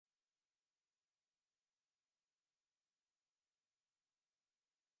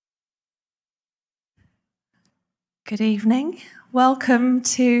Good evening. Welcome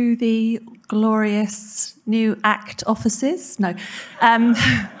to the glorious new ACT offices. No,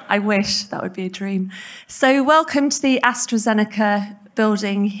 I wish that would be a dream. So welcome to the AstraZeneca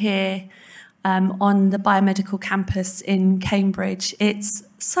building here on the biomedical campus in Cambridge. It's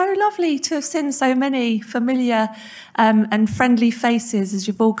so lovely to have seen so many familiar and friendly faces as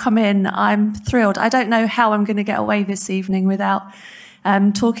you've all come in. I'm thrilled. I don't know how I'm going to get away this evening without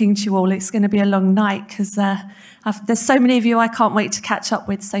talking to you all. It's going to be a long night because there's so many of you I can't wait to catch up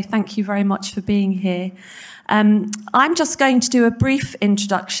with, so thank you very much for being here. I'm just going to do a brief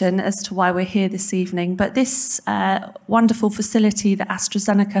introduction as to why we're here this evening, but this wonderful facility that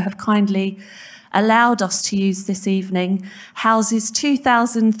AstraZeneca have kindly allowed us to use this evening houses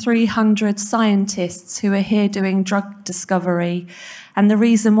 2,300 scientists who are here doing drug discovery. And the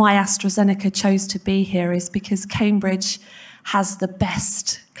reason why AstraZeneca chose to be here is because Cambridge has the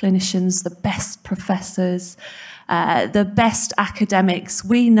best clinicians, the best professors, the best academics.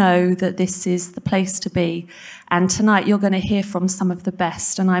 We know that this is the place to be. And tonight you're going to hear from some of the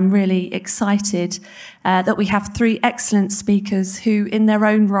best. And I'm really excited that we have three excellent speakers who, in their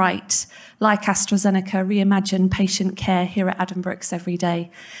own right, like AstraZeneca, reimagine patient care here at Addenbrooke's every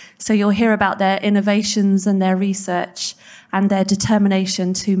day. So you'll hear about their innovations and their research and their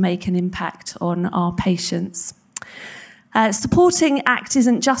determination to make an impact on our patients. Supporting ACT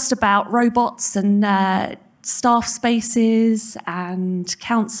isn't just about robots and staff spaces and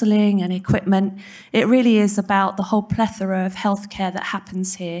counselling and equipment. It really is about the whole plethora of healthcare that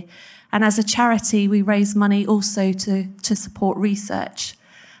happens here. And as a charity, we raise money also to support research.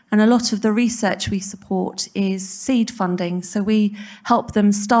 And a lot of the research we support is seed funding. So we help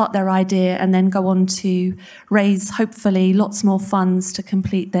them start their idea and then go on to raise, hopefully, lots more funds to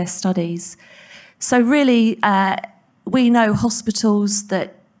complete their studies. So really, we know hospitals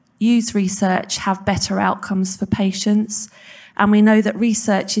that use research have better outcomes for patients, and we know that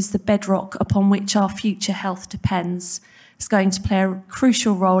research is the bedrock upon which our future health depends. It's going to play a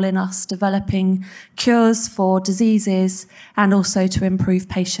crucial role in us developing cures for diseases and also to improve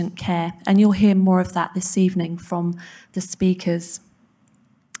patient care. And you'll hear more of that this evening from the speakers.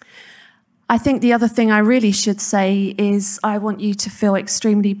 I think the other thing I really should say is I want you to feel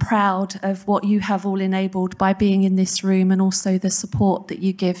extremely proud of what you have all enabled by being in this room, and also the support that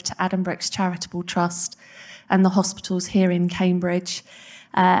you give to Addenbrooke's Charitable Trust and the hospitals here in Cambridge.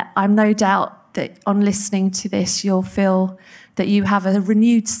 I'm no doubt that on listening to this, you'll feel that you have a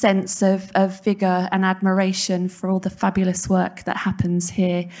renewed sense of vigour and admiration for all the fabulous work that happens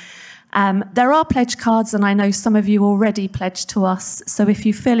here. There are pledge cards, and I know some of you already pledged to us, so if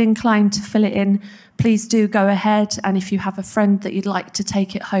you feel inclined to fill it in, please do go ahead, and if you have a friend that you'd like to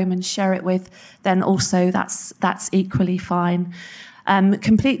take it home and share it with, then also that's equally fine.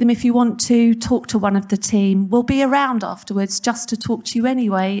 Complete them if you want to, talk to one of the team. We'll be around afterwards just to talk to you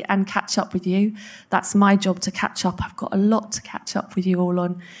anyway and catch up with you. That's my job, to catch up. I've got a lot to catch up with you all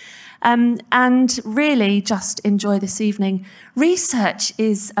on. And really just enjoy this evening. Research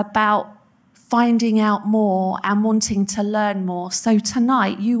is about finding out more and wanting to learn more. So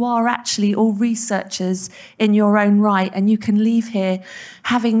tonight you are actually all researchers in your own right, and you can leave here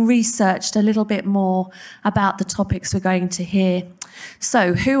having researched a little bit more about the topics we're going to hear.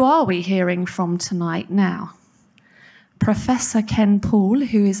 So who are we hearing from tonight now? Professor Ken Poole,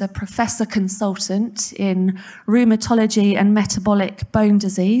 who is a professor consultant in rheumatology and metabolic bone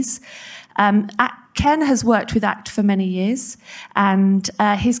disease. Ken has worked with ACT for many years, and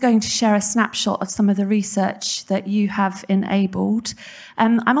he's going to share a snapshot of some of the research that you have enabled.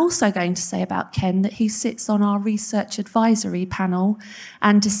 I'm also going to say about Ken that he sits on our research advisory panel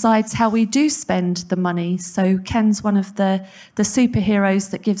and decides how we do spend the money. So Ken's one of the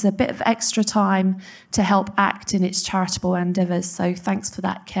superheroes that gives a bit of extra time to help ACT in its charitable endeavours. So thanks for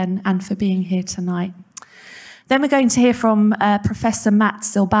that, Ken, and for being here tonight. Then we're going to hear from Professor Matt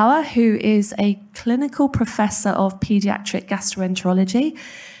Silbauer, who is a clinical professor of paediatric gastroenterology,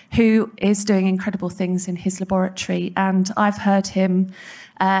 who is doing incredible things in his laboratory. And I've heard him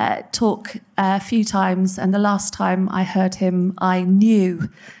talk a few times, and the last time I heard him, I knew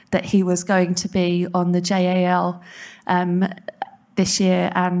that he was going to be on the JAL this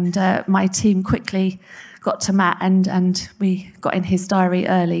year, and my team quickly got to Matt, and we got in his diary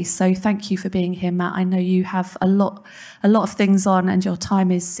early. So thank you for being here, Matt. I know you have a lot of things on, and your time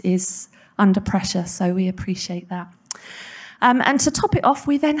is under pressure, so we appreciate that. And to top it off,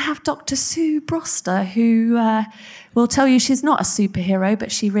 we then have Dr. Sue Broster, who will tell you she's not a superhero,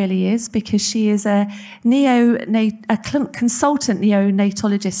 but she really is, because she is a consultant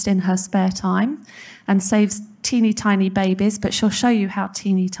neonatologist in her spare time and saves teeny tiny babies, but she'll show you how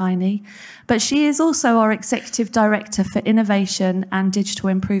teeny tiny. But she is also our Executive Director for Innovation and Digital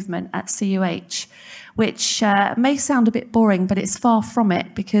Improvement at CUH, which may sound a bit boring, but it's far from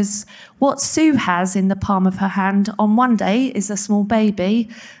it, because what Sue has in the palm of her hand on one day is a small baby,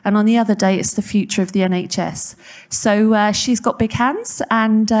 and on the other day it's the future of the NHS. So she's got big hands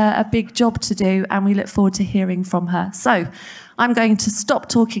and a big job to do, and we look forward to hearing from her. So I'm going to stop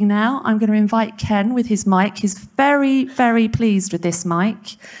talking now. I'm going to invite Ken with his mic. He's very, very pleased with this mic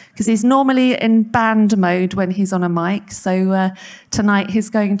because he's normally in band mode when he's on a mic. So tonight he's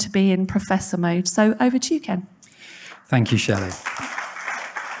going to be in professor mode. So over to you, Ken. Thank you, Shelley.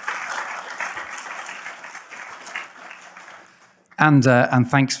 And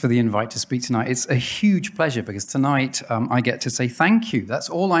thanks for the invite to speak tonight. It's a huge pleasure because tonight I get to say thank you. That's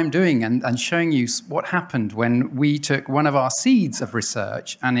all I'm doing, and showing you what happened when we took one of our seeds of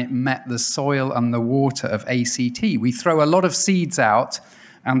research and it met the soil and the water of ACT. We throw a lot of seeds out,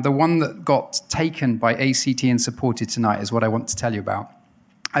 and the one that got taken by ACT and supported tonight is what I want to tell you about.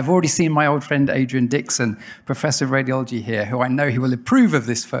 I've already seen my old friend Adrian Dixon, Professor of Radiology here, who I know he will approve of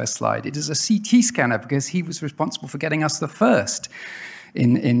this first slide. It is a CT scanner because he was responsible for getting us the first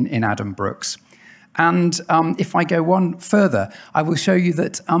in Addenbrooke's. And if I go one further, I will show you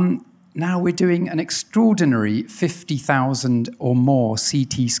that now we're doing an extraordinary 50,000 or more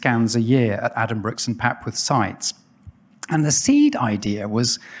CT scans a year at Addenbrooke's and Papworth sites. And the seed idea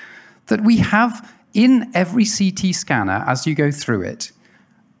was that we have in every CT scanner, as you go through it,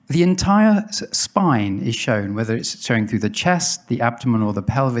 the entire spine is shown, whether it's showing through the chest, the abdomen, or the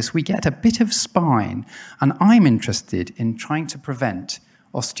pelvis. We get a bit of spine, and I'm interested in trying to prevent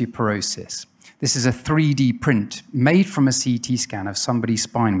osteoporosis. This is a 3D print made from a CT scan of somebody's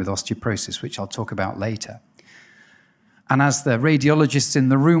spine with osteoporosis, which I'll talk about later. And as the radiologists in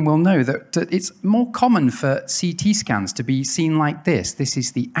the room will know, that it's more common for CT scans to be seen like this. This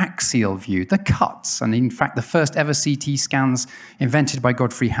is the axial view, the cuts. And in fact, the first ever CT scans invented by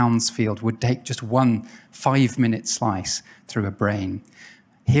Godfrey Hounsfield would take just one 5-minute slice through a brain.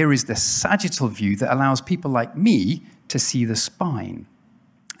 Here is the sagittal view that allows people like me to see the spine.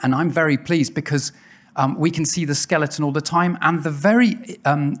 And I'm very pleased because we can see the skeleton all the time, and the very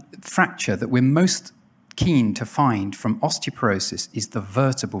fracture that we're most keen to find from osteoporosis is the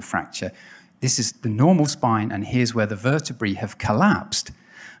vertebral fracture. This is the normal spine, and here's where the vertebrae have collapsed.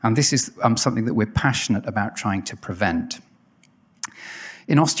 And this is something that we're passionate about trying to prevent.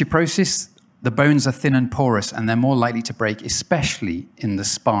 In osteoporosis, the bones are thin and porous, and they're more likely to break, especially in the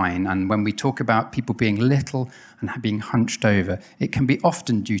spine. And when we talk about people being little and being hunched over, it can be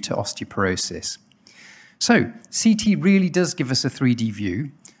often due to osteoporosis. So CT really does give us a 3D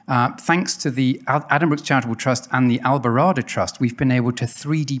view. Thanks to the Addenbrooke's Charitable Trust and the Albarada Trust, we've been able to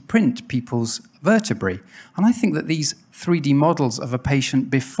 3D print people's vertebrae. And I think that these 3D models of a patient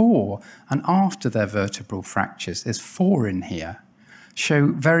before and after their vertebral fractures, there's 4 in here, show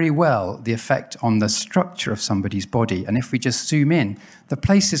very well the effect on the structure of somebody's body. And if we just zoom in, the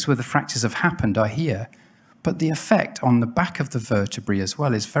places where the fractures have happened are here, but the effect on the back of the vertebrae as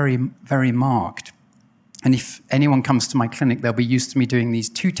well is very, very marked. And if anyone comes to my clinic, they'll be used to me doing these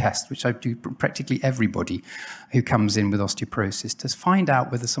 2 tests, which I do practically everybody who comes in with osteoporosis, to find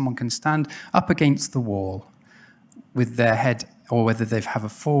out whether someone can stand up against the wall with their head, or whether they have a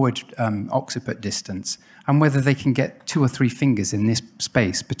forward occiput distance, and whether they can get 2 or 3 fingers in this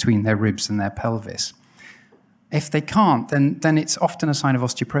space between their ribs and their pelvis. If they can't, then it's often a sign of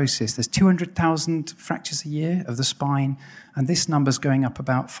osteoporosis. There's 200,000 fractures a year of the spine, and this number's going up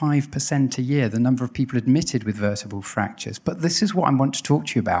about 5% a year, the number of people admitted with vertebral fractures. But this is what I want to talk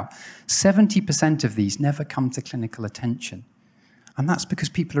to you about. 70% of these never come to clinical attention. And that's because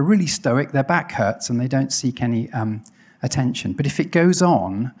people are really stoic, their back hurts, and they don't seek any attention. But if it goes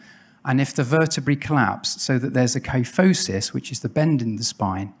on, and if the vertebrae collapse so that there's a kyphosis, which is the bend in the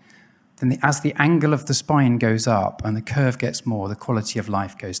spine, then as the angle of the spine goes up and the curve gets more, the quality of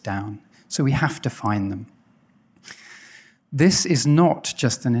life goes down. So we have to find them. This is not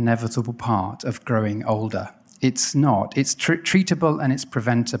just an inevitable part of growing older. It's not. It's treatable and it's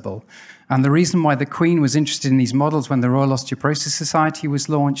preventable. And the reason why the Queen was interested in these models when the Royal Osteoporosis Society was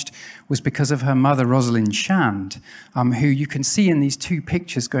launched was because of her mother, Rosalind Shand, who you can see in these 2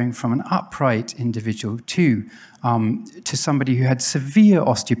 pictures going from an upright individual to somebody who had severe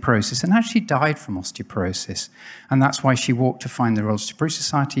osteoporosis and actually died from osteoporosis. And that's why she walked to find the Royal Osteoporosis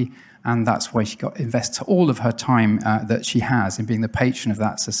Society, and that's why she invests all of her time that she has in being the patron of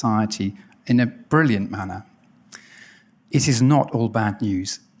that society in a brilliant manner. It is not all bad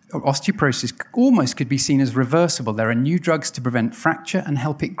news. osteoporosis almost could be seen as reversible. There are new drugs to prevent fracture and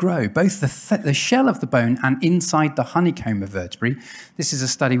help it grow, both the shell of the bone and inside the honeycomb of vertebrae. This is a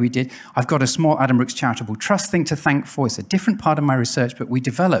study we did. I've got a small Addenbrooke's Charitable Trust thing to thank for. It's a different part of my research, but we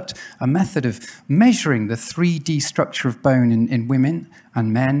developed a method of measuring the 3D structure of bone in women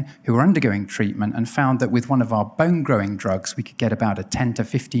and men who were undergoing treatment, and found that with one of our bone-growing drugs, we could get about a 10 to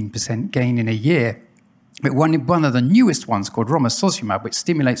 15% gain in a year. But one of the newest ones, called romosozumab, which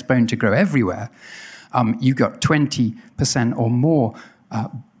stimulates bone to grow everywhere, you got 20% or more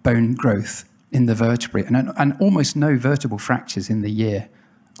bone growth in the vertebrae, and almost no vertebral fractures in the year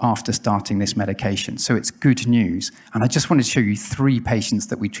after starting this medication. So it's good news. And I just wanted to show you 3 patients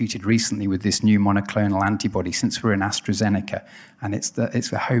that we treated recently with this new monoclonal antibody, since we're in AstraZeneca, and it's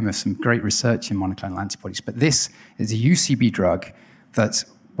the home of some great research in monoclonal antibodies. But this is a UCB drug that,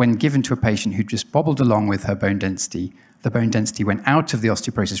 when given to a patient who just bobbled along with her bone density, the bone density went out of the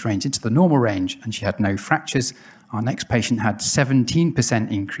osteoporosis range into the normal range, and she had no fractures. Our next patient had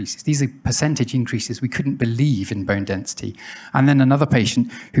 17% increases. These are percentage increases we couldn't believe in bone density. And then another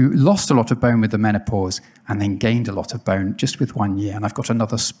patient who lost a lot of bone with the menopause and then gained a lot of bone just with 1 year. And I've got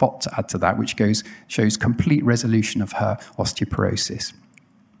another spot to add to that, which shows complete resolution of her osteoporosis.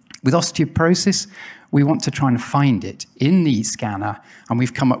 With osteoporosis, we want to try and find it in the scanner, and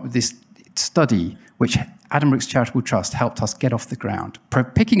we've come up with this study which Addenbrooke's Charitable Trust helped us get off the ground,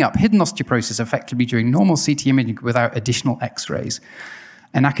 picking up hidden osteoporosis effectively during normal CT imaging without additional X-rays.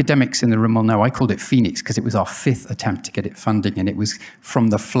 And academics in the room will know I called it Phoenix because it was our 5th attempt to get it funding, and it was from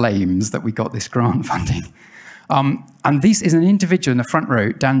the flames that we got this grant funding. And this is an individual in the front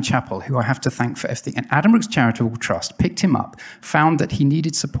row, Dan Chappell, who I have to thank for everything. And Addenbrooke's Charitable Trust picked him up, found that he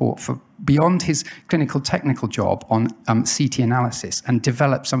needed support for beyond his clinical technical job on CT analysis, and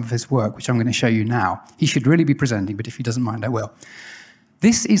developed some of his work, which I'm going to show you now. He should really be presenting, but if he doesn't mind, I will.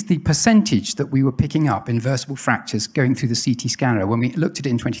 This is the percentage that we were picking up in vertebral fractures going through the CT scanner when we looked at it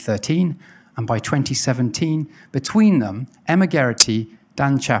in 2013, and by 2017, between them, Emma Geraghty,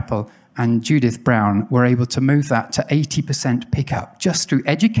 Dan Chappell, and Judith Brown were able to move that to 80% pickup just through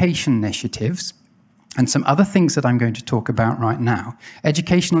education initiatives and some other things that I'm going to talk about right now.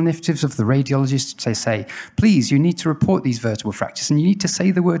 Educational initiatives of the radiologists to say, please, you need to report these vertebral fractures, and you need to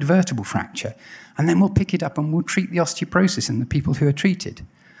say the word vertebral fracture, and then we'll pick it up and we'll treat the osteoporosis in the people who are treated.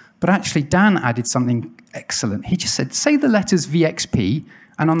 But actually, Dan added something excellent. He just said, say the letters VXP,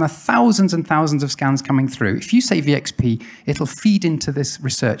 and on the thousands and thousands of scans coming through, if you say VXP, it'll feed into this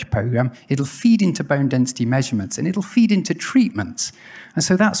research program, it'll feed into bone density measurements, and it'll feed into treatments. And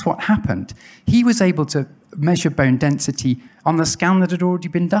so that's what happened. He was able to measure bone density on the scan that had already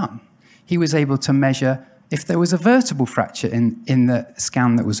been done. He was able to measure if there was a vertebral fracture in the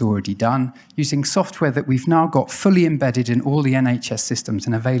scan that was already done, using software that we've now got fully embedded in all the NHS systems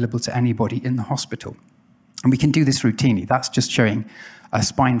and available to anybody in the hospital. And we can do this routinely. That's just showing a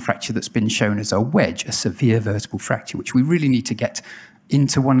spine fracture that's been shown as a wedge, a severe vertebral fracture, which we really need to get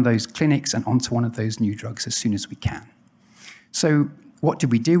into one of those clinics and onto one of those new drugs as soon as we can. So what did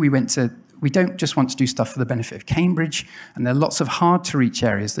we do? We don't just want to do stuff for the benefit of Cambridge, and there are lots of hard-to-reach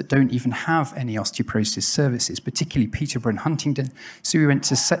areas that don't even have any osteoporosis services, particularly Peterborough and Huntingdon. So we went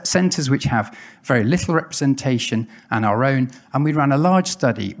to centres which have very little representation and our own, and we ran a large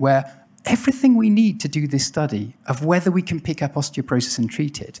study where everything we need to do this study of whether we can pick up osteoporosis and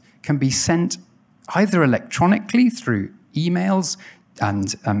treat it can be sent either electronically through emails and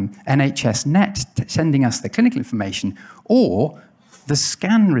NHS Net sending us the clinical information, or the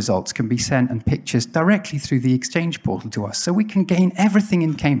scan results can be sent and pictures directly through the Exchange portal to us. So we can gain everything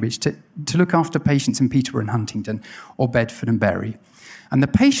in Cambridge to look after patients in Peterborough and Huntingdon or Bedford and Bury. And the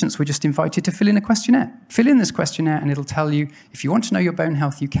patients were just invited to fill in a questionnaire. Fill in this questionnaire and it'll tell you, if you want to know your bone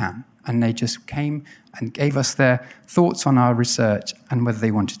health, you can. And they just came and gave us their thoughts on our research and whether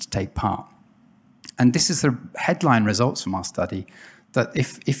they wanted to take part. And this is the headline results from our study, that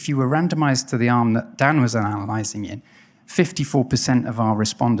if you were randomized to the arm that Dan was analyzing in, 54% of our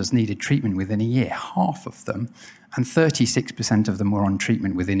responders needed treatment within a year, half of them, and 36% of them were on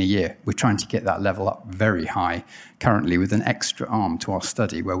treatment within a year. We're trying to get that level up very high currently with an extra arm to our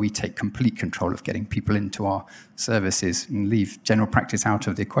study where we take complete control of getting people into our services and leave general practice out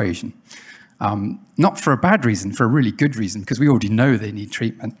of the equation. Not for a bad reason, for a really good reason, because we already know they need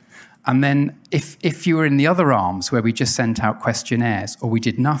treatment. And then if you were in the other arms where we just sent out questionnaires or we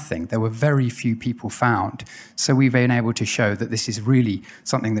did nothing, there were very few people found. So we've been able to show that this is really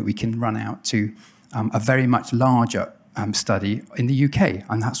something that we can run out to a very much larger study in the UK,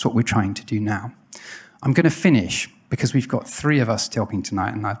 and that's what we're trying to do now. I'm going to finish, because we've got 3 of us talking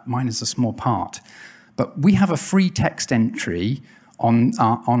tonight, and mine is a small part. But we have a free text entry on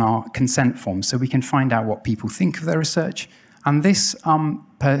our consent form so we can find out what people think of their research. And this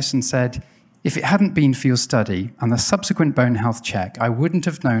person said, if it hadn't been for your study and the subsequent bone health check, I wouldn't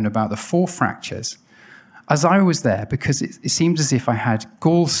have known about the 4 fractures as I was there, because it seemed as if I had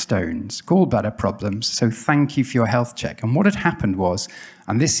gallstones, gallbladder problems. So thank you for your health check. And what had happened was,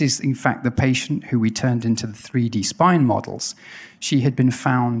 and this is in fact the patient who we turned into the 3D spine models, she had been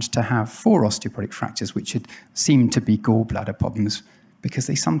found to have 4 osteoporotic fractures, which had seemed to be gallbladder problems, because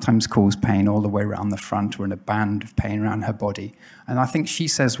they sometimes cause pain all the way around the front or in a band of pain around her body. And I think she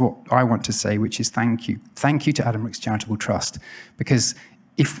says what I want to say, which is thank you. Thank you to Addenbrooke's Charitable Trust, because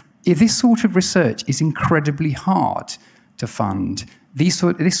if this sort of research is incredibly hard to fund, this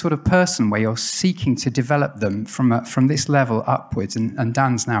sort of person where you're seeking to develop them from this level upwards, and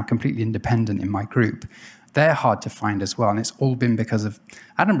Dan's now completely independent in my group, they're hard to find as well. And it's all been because of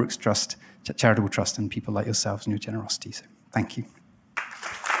Addenbrooke's Trust, Charitable Trust, and people like yourselves and your generosity. So thank you.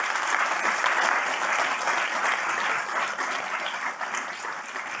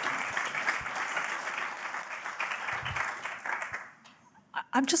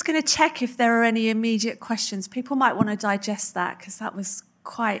 I'm just going to check if there are any immediate questions. People might want to digest that because that was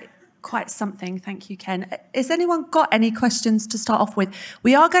quite something. Thank you, Ken. Has anyone got any questions to start off with?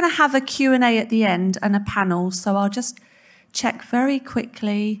 We are going to have a Q&A at the end and a panel, so I'll just check very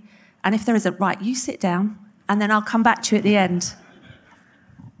quickly. And if there isn't, right, you sit down, and then I'll come back to you at the end.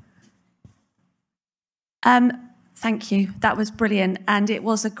 Thank you. That was brilliant, and it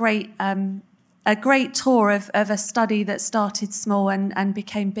was a great tour of a study that started small and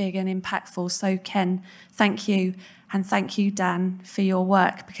became big and impactful. So Ken, thank you. And thank you, Dan, for your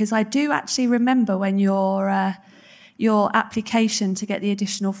work, because I do actually remember when your application to get the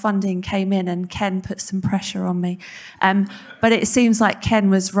additional funding came in and Ken put some pressure on me. But it seems like Ken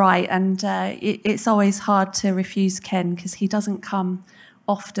was right, and it's always hard to refuse Ken because he doesn't come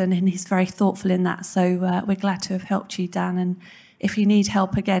often and he's very thoughtful in that. So we're glad to have helped you, Dan. And if you need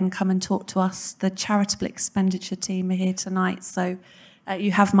help again, come and talk to us. The charitable expenditure team are here tonight, so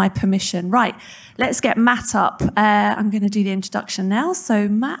you have my permission. Right, let's get Matt up. I'm going to do the introduction now. So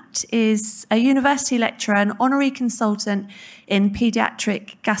Matt is a university lecturer and honorary consultant in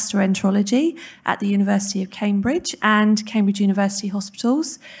paediatric gastroenterology at the University of Cambridge and Cambridge University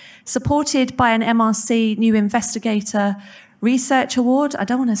Hospitals, supported by an MRC New Investigator Research Award. I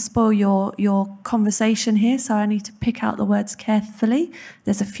don't want to spoil your conversation here, so I need to pick out the words carefully.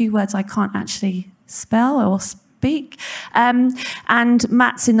 There's a few words I can't actually spell or speak. And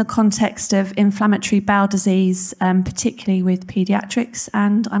Matt's in the context of inflammatory bowel disease, particularly with paediatrics,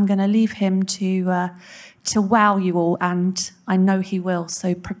 and I'm going to leave him to wow you all, and I know he will,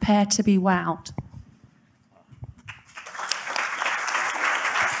 so prepare to be wowed.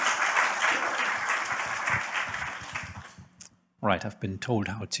 Right, I've been told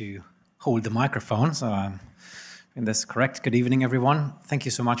how to hold the microphone, so I'm in this correct. Good evening, everyone. Thank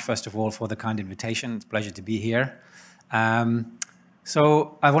you so much, first of all, for the kind invitation. It's a pleasure to be here.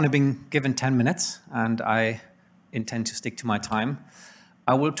 So I've only been given 10 minutes, and I intend to stick to my time.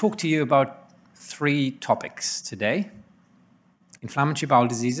 I will talk to you about 3 topics today: inflammatory bowel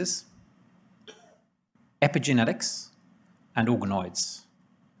diseases, epigenetics, and organoids,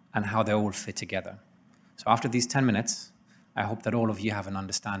 and how they all fit together. So after these 10 minutes, I hope that all of you have an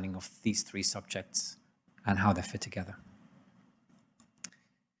understanding of these 3 subjects and how they fit together.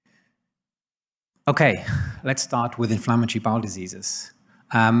 Okay, let's start with inflammatory bowel diseases.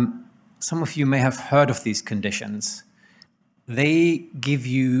 Some of you may have heard of these conditions. They give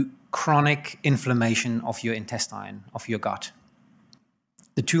you chronic inflammation of your intestine, of your gut.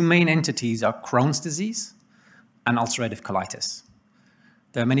 The 2 main entities are Crohn's disease and ulcerative colitis.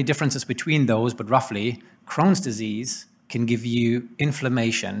 There are many differences between those, but roughly, Crohn's disease can give you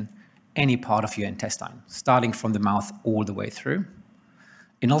inflammation any part of your intestine, starting from the mouth all the way through.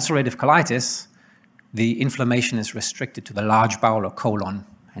 In ulcerative colitis, the inflammation is restricted to the large bowel or colon,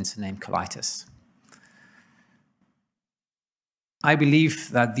 hence the name colitis. I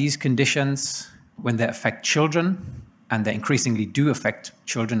believe that these conditions, when they affect children, and they increasingly do affect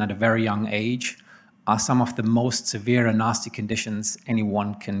children at a very young age, are some of the most severe and nasty conditions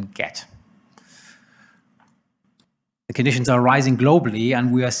anyone can get. The conditions are rising globally,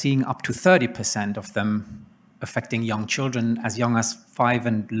 and we are seeing up to 30% of them affecting young children as young as 5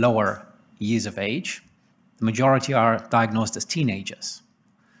 and lower years of age. The majority are diagnosed as teenagers.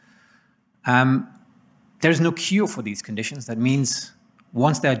 There is no cure for these conditions. That means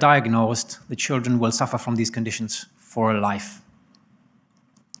once they're diagnosed, the children will suffer from these conditions for a life.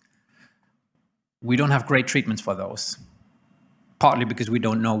 We don't have great treatments for those, partly because we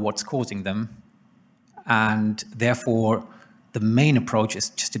don't know what's causing them, and therefore the main approach is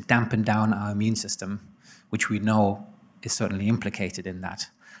just to dampen down our immune system, which we know is certainly implicated in that.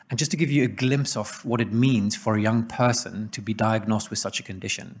 And just to give you a glimpse of what it means for a young person to be diagnosed with such a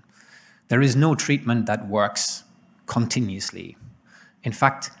condition, there is no treatment that works continuously. In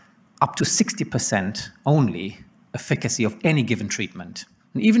fact, up to 60% only efficacy of any given treatment.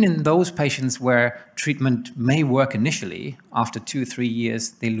 And even in those patients where treatment may work initially, after 2-3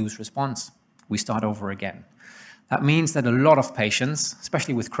 years, they lose response. We start over again. That means that a lot of patients,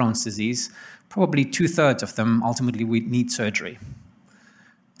 especially with Crohn's disease, probably 2/3 of them ultimately would need surgery.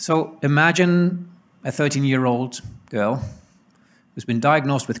 So imagine a 13-year-old girl who's been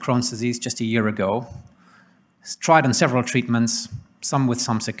diagnosed with Crohn's disease just a year ago, has tried on several treatments, some with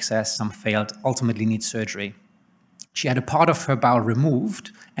some success, some failed, ultimately needs surgery. She had a part of her bowel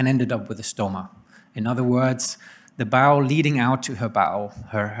removed and ended up with a stoma. In other words, the bowel leading out to her bowel,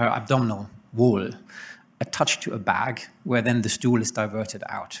 her abdominal wall, attached to a bag where then the stool is diverted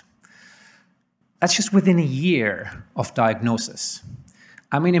out. That's just within a year of diagnosis.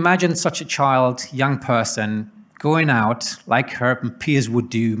 I mean, imagine such a child, young person, going out like her peers would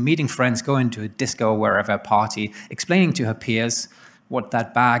do, meeting friends, going to a disco or wherever, a party, explaining to her peers what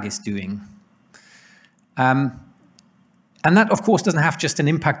that bag is doing. And that, of course, doesn't have just an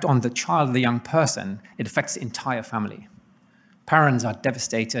impact on the child, the young person. It affects the entire family. Parents are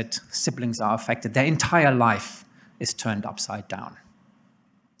devastated, siblings are affected. Their entire life is turned upside down.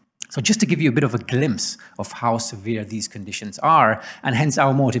 So just to give you a bit of a glimpse of how severe these conditions are, and hence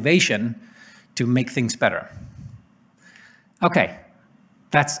our motivation to make things better. Okay,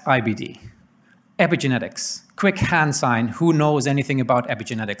 that's IBD. Epigenetics. Quick hand sign. Who knows anything about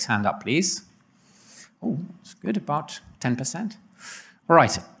epigenetics? Hand up, please. Oh, it's good, about 10%. All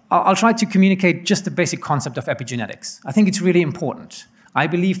right, I'll try to communicate just the basic concept of epigenetics. I think it's really important. I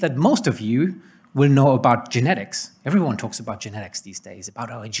believe that most of you will know about genetics. Everyone talks about genetics these days, about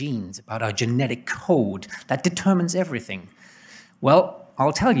our genes, about our genetic code that determines everything. Well,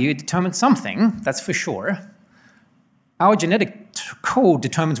 I'll tell you, it determines something, that's for sure. Our genetic code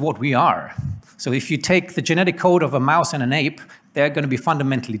determines what we are. So if you take the genetic code of a mouse and an ape, they're going to be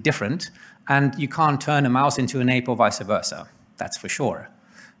fundamentally different, and you can't turn a mouse into an ape or vice versa. That's for sure.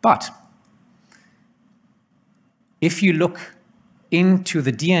 But if you look into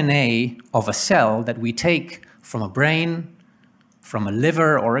the DNA of a cell that we take from a brain, from a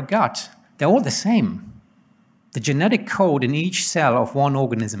liver or a gut, they're all the same. The genetic code in each cell of one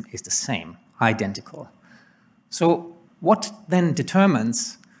organism is the same, identical. So what then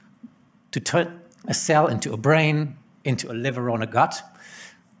determines to turn a cell into a brain, into a liver or a gut?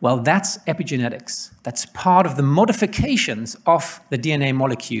 Well, that's epigenetics. That's part of the modifications of the DNA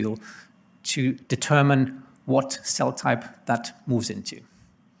molecule to determine what cell type that moves into.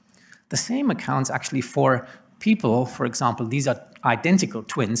 The same accounts actually for people, for example, these are identical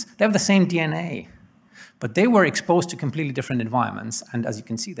twins. They have the same DNA, but they were exposed to completely different environments, and as you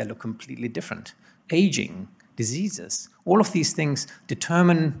can see, they look completely different. Aging, diseases, all of these things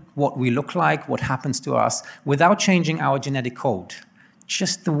determine what we look like, what happens to us, without changing our genetic code.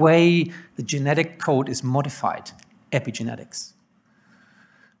 Just the way the genetic code is modified, epigenetics.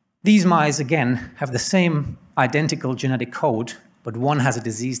 These mice, again, have the same identical genetic code, but one has a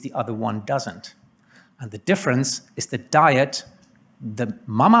disease, the other one doesn't. And the difference is the diet the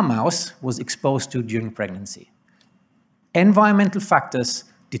mama mouse was exposed to during pregnancy. Environmental factors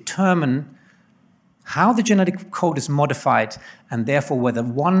determine how the genetic code is modified, and therefore whether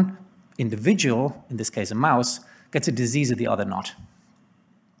one individual, in this case a mouse, gets a disease or the other not.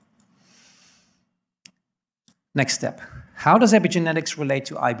 Next step. How does epigenetics relate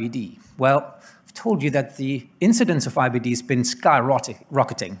to IBD? Well, I've told you that the incidence of IBD has been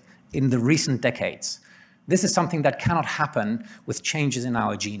skyrocketing in the recent decades. This is something that cannot happen with changes in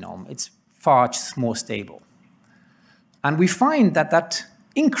our genome. It's far more stable. And we find that that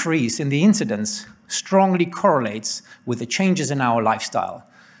increase in the incidence strongly correlates with the changes in our lifestyle.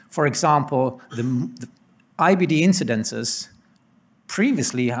 For example, the IBD incidences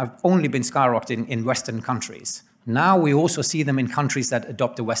previously have only been skyrocketing in Western countries. Now we also see them in countries that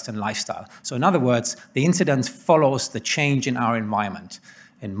adopt a Western lifestyle. So in other words, the incidence follows the change in our environment,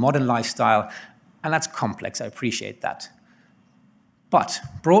 in modern lifestyle, and that's complex, I appreciate that. But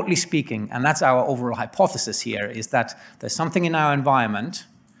broadly speaking, and that's our overall hypothesis here, is that there's something in our environment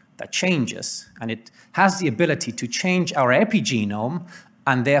that changes, and it has the ability to change our epigenome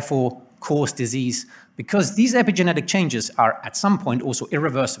and therefore cause disease, because these epigenetic changes are at some point also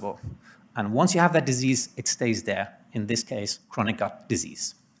irreversible. And once you have that disease, it stays there, in this case, chronic gut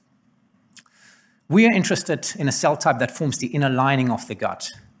disease. We are interested in a cell type that forms the inner lining of the gut,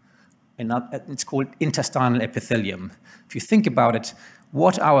 It's called intestinal epithelium. If you think about it,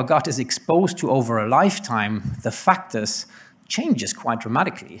 what our gut is exposed to over a lifetime, the factors changes quite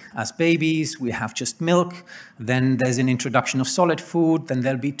dramatically. As babies, we have just milk, then there's an introduction of solid food, then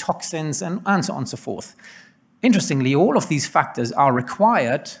there'll be toxins, and so on and so forth. Interestingly, all of these factors are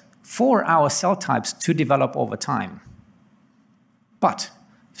required for our cell types to develop over time. But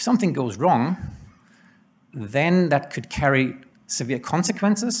if something goes wrong, then that could carry severe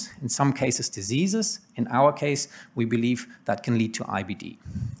consequences, in some cases diseases. In our case, we believe that can lead to IBD.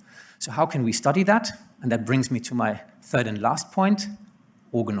 So how can we study that? And that brings me to my third and last point,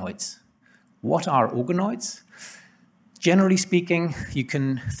 organoids. What are organoids? Generally speaking, you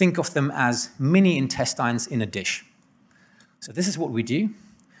can think of them as mini intestines in a dish. So this is what we do.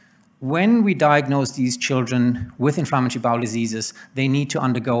 When we diagnose these children with inflammatory bowel diseases, they need to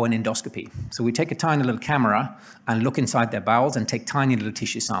undergo an endoscopy. So we take a tiny little camera and look inside their bowels and take tiny little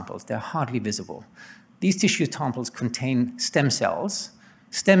tissue samples. They're hardly visible. These tissue samples contain stem cells.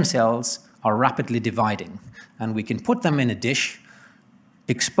 Stem cells are rapidly dividing, and we can put them in a dish,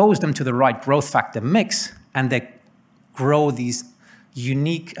 expose them to the right growth factor mix, and they grow these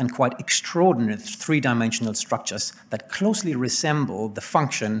unique and quite extraordinary three-dimensional structures that closely resemble the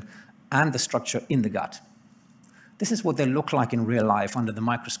function and the structure in the gut. This is what they look like in real life under the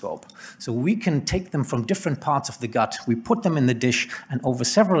microscope. So we can take them from different parts of the gut, we put them in the dish, and over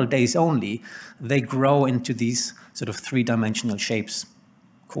several days only, they grow into these sort of three-dimensional shapes,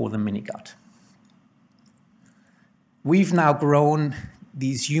 call them mini-gut. We've now grown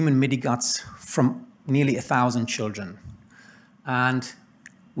these human mini-guts from nearly 1,000 children, and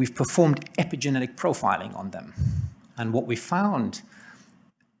we've performed epigenetic profiling on them. And what we found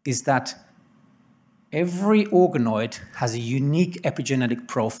is that every organoid has a unique epigenetic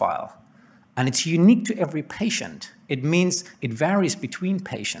profile, and it's unique to every patient. It means it varies between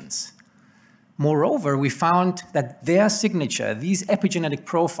patients. Moreover, we found that their signature, these epigenetic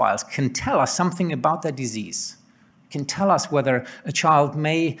profiles, can tell us something about their disease, can tell us whether a child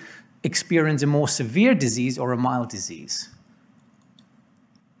may experience a more severe disease or a mild disease.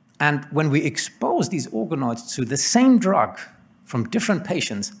 And when we expose these organoids to the same drug from different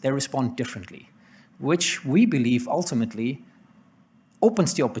patients, they respond differently, which we believe ultimately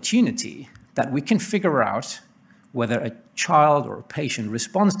opens the opportunity that we can figure out whether a child or a patient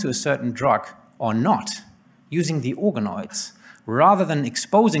responds to a certain drug or not using the organoids, rather than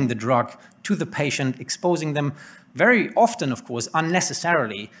exposing the drug to the patient, exposing them very often, of course,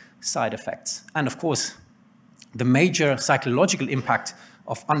 unnecessarily side effects. And of course, the major psychological impact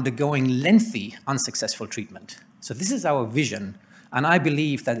of undergoing lengthy, unsuccessful treatment. So this is our vision, and I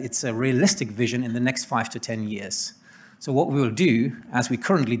believe that it's a realistic vision in the next 5 to 10 years. So what we will do, as we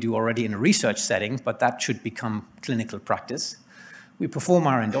currently do already in a research setting, but that should become clinical practice, we perform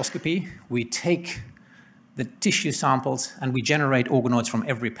our endoscopy, we take the tissue samples, and we generate organoids from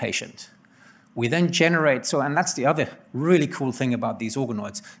every patient. We then generate, and that's the other really cool thing about these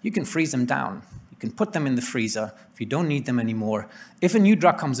organoids, you can freeze them down. You can put them in the freezer if you don't need them anymore. If a new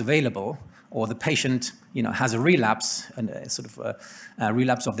drug comes available, or the patient has a relapse, and a sort of a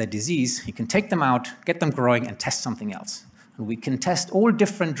relapse of their disease, you can take them out, get them growing, and test something else. And we can test all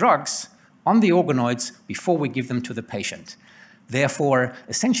different drugs on the organoids before we give them to the patient. Therefore,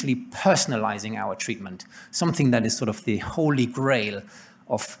 essentially personalizing our treatment, something that is sort of the holy grail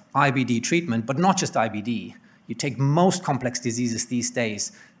of IBD treatment, but not just IBD. You take most complex diseases these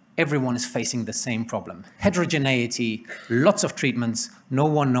days, everyone is facing the same problem. Heterogeneity, lots of treatments, no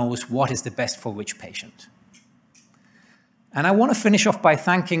one knows what is the best for which patient. And I want to finish off by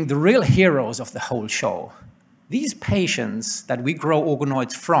thanking the real heroes of the whole show. These patients that we grow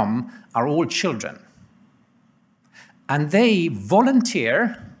organoids from are all children. And they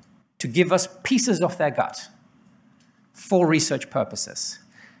volunteer to give us pieces of their gut for research purposes.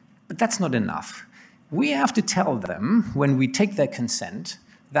 But that's not enough. We have to tell them, when we take their consent,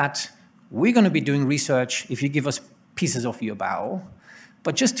 that we're going to be doing research if you give us pieces of your bowel,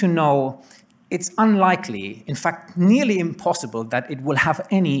 but just to know it's unlikely, in fact, nearly impossible, that it will have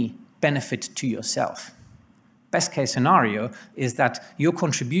any benefit to yourself. Best case scenario is that your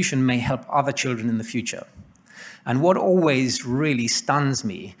contribution may help other children in the future. And what always really stuns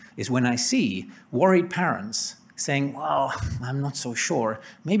me is when I see worried parents saying, well, I'm not so sure,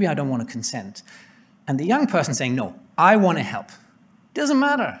 maybe I don't want to consent. And the young person saying, no, I want to help. Doesn't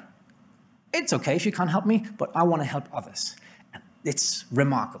matter. It's okay if you can't help me, but I want to help others. And it's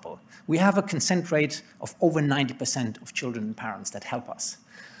remarkable. We have a consent rate of over 90% of children and parents that help us.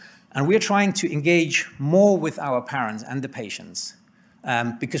 And we're trying to engage more with our parents and the patients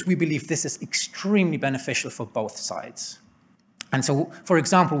because we believe this is extremely beneficial for both sides. And so, for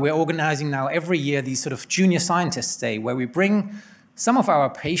example, we're organizing now every year these sort of Junior Scientists Day, where we bring some of our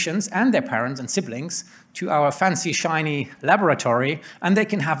patients and their parents and siblings to our fancy, shiny laboratory, and they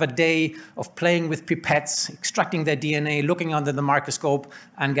can have a day of playing with pipettes, extracting their DNA, looking under the microscope,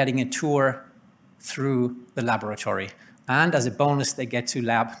 and getting a tour through the laboratory. And as a bonus, they get to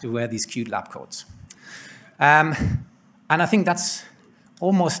wear these cute lab coats. And I think that's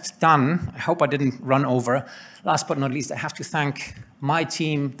almost done. I hope I didn't run over. Last but not least, I have to thank my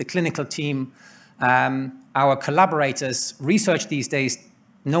team, the clinical team, our collaborators. Research these days,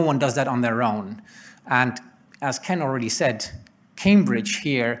 no one does that on their own. And as Ken already said, Cambridge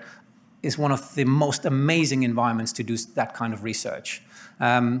here is one of the most amazing environments to do that kind of research.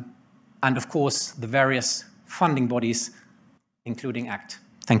 And of course, the various funding bodies, including ACT.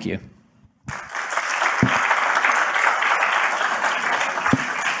 Thank you.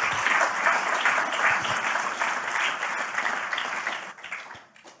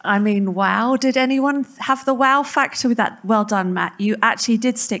 I mean, wow. Did anyone have the wow factor with that? Well done, Matt. You actually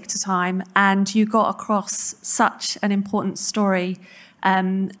did stick to time and you got across such an important story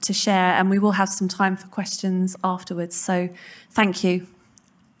to share, and we will have some time for questions afterwards. So thank you.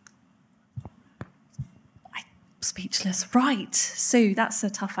 Speechless. Right, Sue, that's a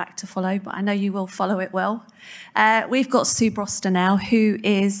tough act to follow, but I know you will follow it well. We've got Sue Broster now, who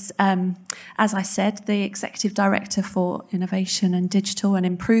is, as I said, the Executive Director for Innovation and Digital and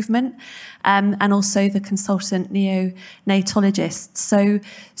Improvement, and also the Consultant Neonatologist. So,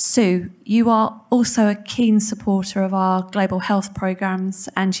 Sue, you are also a keen supporter of our global health programmes,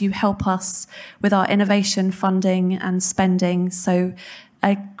 and you help us with our innovation funding and spending. So,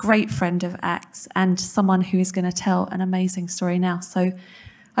 a great friend of ACT's and someone who is going to tell an amazing story now. So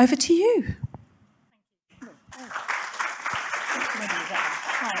over to you.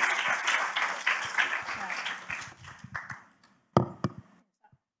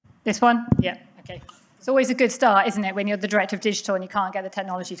 This one? Yeah, okay. It's always a good start, isn't it, when you're the director of digital and you can't get the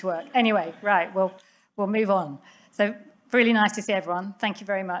technology to work. Anyway, right, we'll move on. So really nice to see everyone. Thank you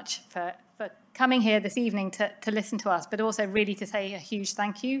very much for coming here this evening to listen to us, but also really to say a huge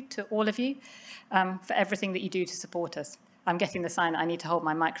thank you to all of you for everything that you do to support us. I'm getting the sign that I need to hold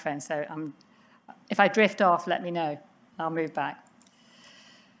my microphone, so if I drift off, let me know. I'll move back.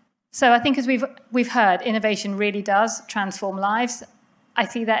 So I think as we've heard, innovation really does transform lives. I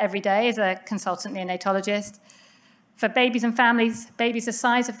see that every day as a consultant neonatologist. For babies and families, babies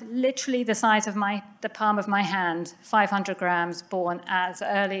literally the size of the palm of my hand, 500 grams, born as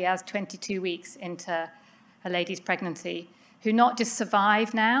early as 22 weeks into a lady's pregnancy, who not just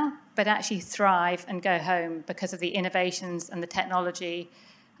survive now, but actually thrive and go home because of the innovations and the technology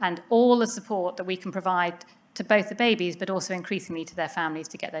and all the support that we can provide to both the babies, but also increasingly to their families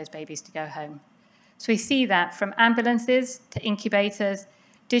to get those babies to go home. So we see that from ambulances to incubators,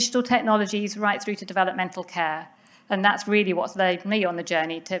 digital technologies, right through to developmental care. And that's really what's led me on the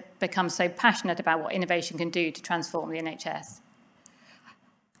journey to become so passionate about what innovation can do to transform the NHS.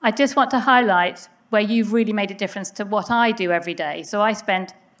 I just want to highlight where you've really made a difference to what I do every day. So I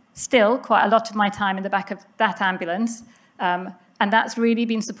spend still quite a lot of my time in the back of that ambulance, and that's really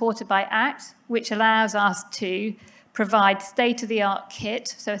been supported by ACT, which allows us to provide state-of-the-art kit,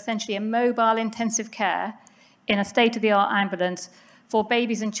 so essentially a mobile intensive care in a state-of-the-art ambulance for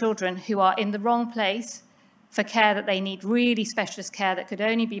babies and children who are in the wrong place for care that they need, really specialist care that could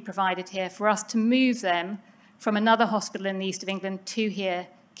only be provided here, for us to move them from another hospital in the east of England to here,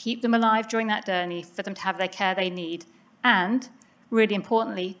 keep them alive during that journey, for them to have their care they need, and, really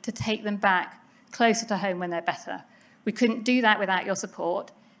importantly, to take them back closer to home when they're better. We couldn't do that without your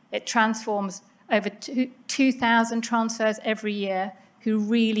support. It transforms over 2,000 transfers every year who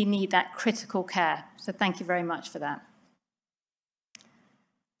really need that critical care. So thank you very much for that.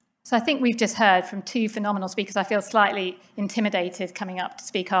 So I think we've just heard from two phenomenal speakers. I feel slightly intimidated coming up to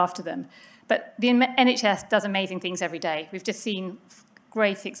speak after them. But the NHS does amazing things every day. We've just seen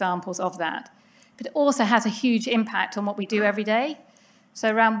great examples of that. But it also has a huge impact on what we do every day. So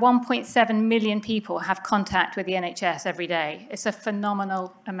around 1.7 million people have contact with the NHS every day. It's a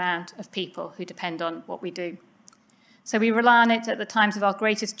phenomenal amount of people who depend on what we do. So we rely on it at the times of our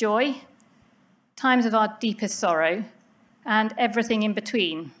greatest joy, times of our deepest sorrow, and everything in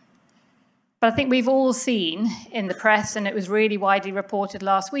between. But I think we've all seen in the press, and it was really widely reported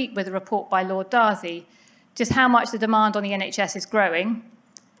last week with a report by Lord Darcy, just how much the demand on the NHS is growing,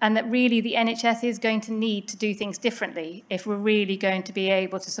 and that really the NHS is going to need to do things differently if we're really going to be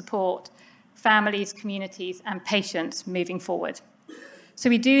able to support families, communities, and patients moving forward. So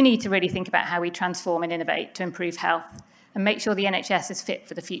we do need to really think about how we transform and innovate to improve health and make sure the NHS is fit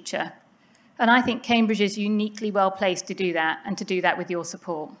for the future. And I think Cambridge is uniquely well placed to do that, and to do that with your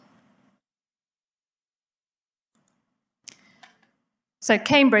support. So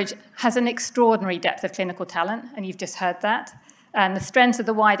Cambridge has an extraordinary depth of clinical talent, and you've just heard that. And the strength of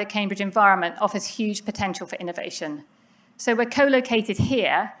the wider Cambridge environment offers huge potential for innovation. So we're co-located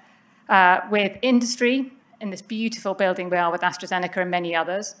here with industry in this beautiful building we are with AstraZeneca and many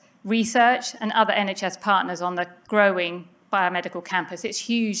others, research and other NHS partners on the growing biomedical campus. It's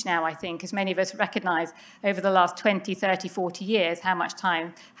huge now, I think, as many of us recognize over the last 20, 30, 40 years how much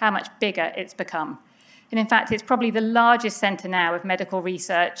bigger it's become. And in fact, it's probably the largest centre now of medical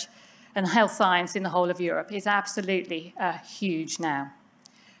research and health science in the whole of Europe. It's absolutely huge now.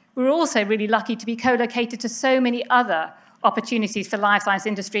 We're also really lucky to be co-located to so many other opportunities for life science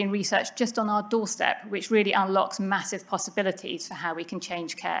industry and research just on our doorstep, which really unlocks massive possibilities for how we can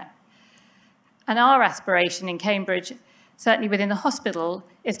change care. And our aspiration in Cambridge, certainly within the hospital,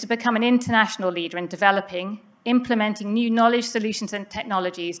 is to become an international leader in developing, implementing new knowledge, solutions and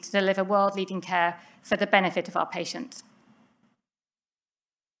technologies to deliver world-leading care for the benefit of our patients.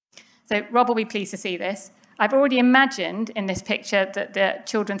 So Rob will be pleased to see this. I've already imagined in this picture that the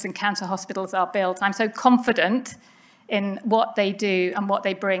children's and cancer hospitals are built. I'm so confident in what they do and what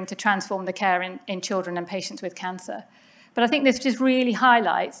they bring to transform the care in children and patients with cancer. But I think this just really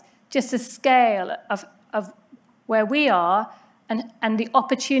highlights just the scale of where we are and the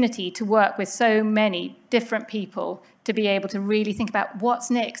opportunity to work with so many different people to be able to really think about what's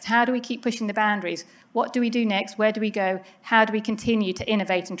next. How do we keep pushing the boundaries? What do we do next? Where do we go? How do we continue to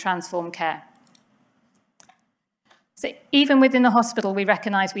innovate and transform care? So even within the hospital, we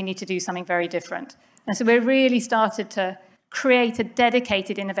recognise we need to do something very different. And so we've really started to create a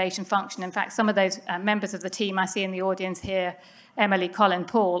dedicated innovation function. In fact, some of those members of the team I see in the audience here, Emily, Colin,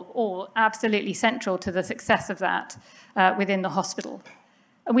 Paul, all absolutely central to the success of that within the hospital.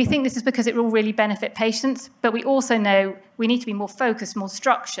 And we think this is because it will really benefit patients, but we also know we need to be more focused, more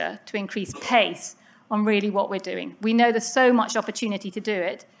structure to increase pace on really what we're doing. We know there's so much opportunity to do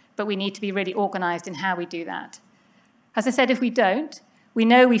it, but we need to be really organised in how we do that. As I said, if we don't, we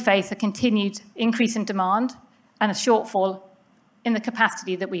know we face a continued increase in demand and a shortfall in the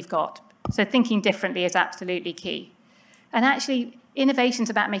capacity that we've got. So thinking differently is absolutely key. And actually, innovation's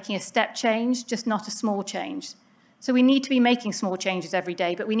about making a step change, just not a small change. So we need to be making small changes every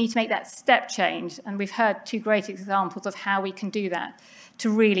day, but we need to make that step change. And we've heard two great examples of how we can do that to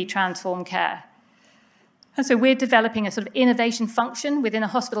really transform care. And so we're developing a sort of innovation function within a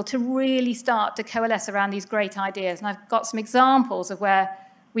hospital to really start to coalesce around these great ideas. And I've got some examples of where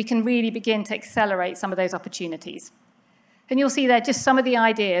we can really begin to accelerate some of those opportunities. And you'll see there just some of the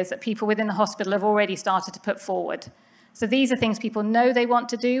ideas that people within the hospital have already started to put forward. So these are things people know they want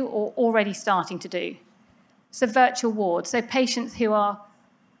to do or already starting to do. So virtual wards, so patients who are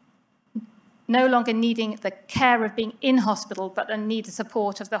no longer needing the care of being in hospital, but then need the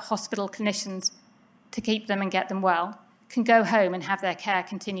support of the hospital clinicians to keep them and get them well, can go home and have their care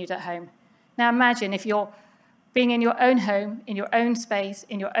continued at home. Now imagine if you're being in your own home, in your own space,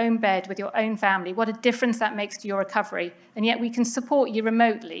 in your own bed, with your own family, what a difference that makes to your recovery. And yet we can support you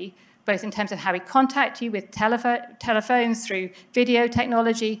remotely, both in terms of how we contact you with telephones, through video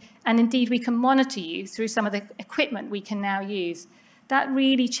technology, and indeed we can monitor you through some of the equipment we can now use. That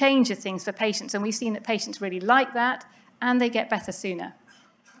really changes things for patients, and we've seen that patients really like that, and they get better sooner.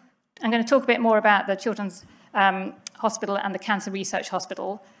 I'm going to talk a bit more about the Children's Hospital and the Cancer Research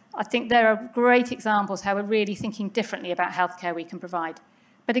Hospital. I think there are great examples how we're really thinking differently about healthcare we can provide.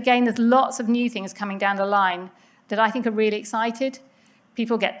 But again, there's lots of new things coming down the line that I think are really excited.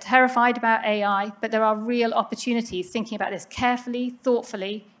 People get terrified about AI, but there are real opportunities thinking about this carefully,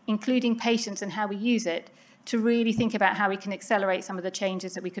 thoughtfully, including patients and how we use it, to really think about how we can accelerate some of the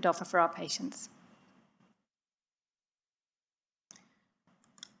changes that we could offer for our patients.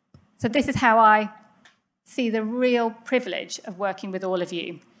 So this is how I see the real privilege of working with all of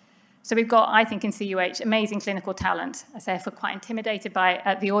you. So we've got, I think, in CUH, amazing clinical talent. I say I feel quite intimidated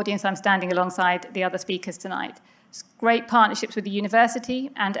by the audience I'm standing alongside the other speakers tonight. It's great partnerships with the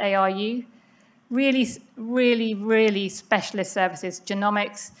university and ARU, really specialist services,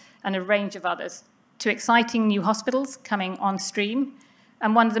 genomics, and a range of others, to exciting new hospitals coming on stream,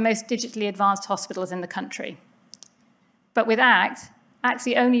 and one of the most digitally advanced hospitals in the country. But with ACT's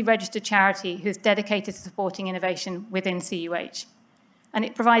the only registered charity who's dedicated to supporting innovation within CUH. And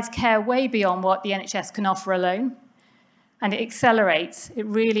it provides care way beyond what the NHS can offer alone. And it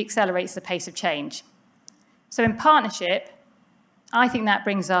really accelerates the pace of change. So in partnership, I think that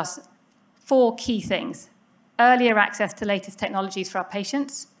brings us 4 key things. Earlier access to latest technologies for our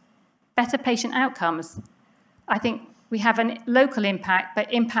patients, better patient outcomes. I think We have a local impact,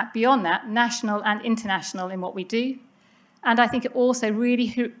 but impact beyond that, national and international in what we do. And I think it also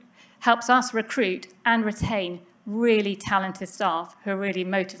really helps us recruit and retain really talented staff who are really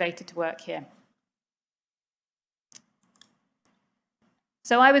motivated to work here.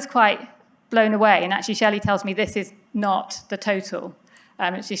 So I was quite blown away, and actually Shelley tells me this is not the total.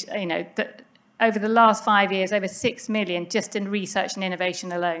 It's just, that over the last 5 years, over 6 million just in research and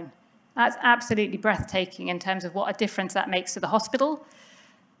innovation alone. That's absolutely breathtaking in terms of what a difference that makes to the hospital.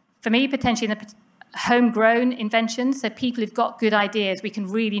 For me, potentially in the homegrown inventions, so people who've got good ideas, we can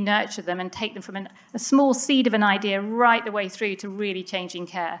really nurture them and take them from a small seed of an idea right the way through to really changing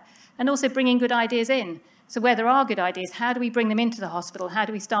care. And also bringing good ideas in. So where there are good ideas, how do we bring them into the hospital? How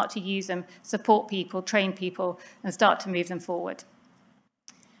do we start to use them, support people, train people, and start to move them forward?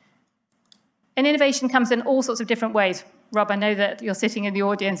 And innovation comes in all sorts of different ways. Rob, I know that you're sitting in the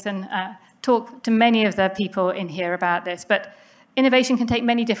audience and talk to many of the people in here about this, but innovation can take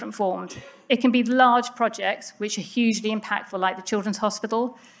many different forms. It can be large projects, which are hugely impactful, like the Children's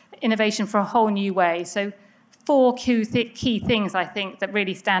Hospital, innovation for a whole new way. So 4 key things, I think, that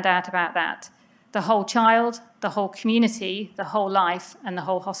really stand out about that. The whole child, the whole community, the whole life, and the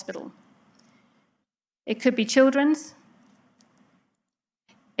whole hospital. It could be children's.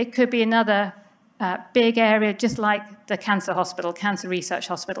 It could be another big area, just like the cancer hospital, cancer research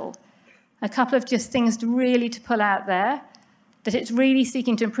hospital. A couple of just things to pull out there, that it's really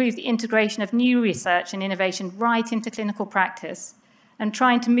seeking to improve the integration of new research and innovation right into clinical practice, and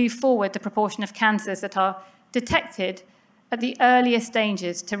trying to move forward the proportion of cancers that are detected at the earliest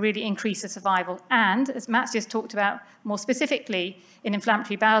stages to really increase the survival. And, as Matt's just talked about, more specifically in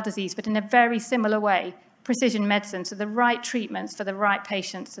inflammatory bowel disease, but in a very similar way, precision medicine, so the right treatments for the right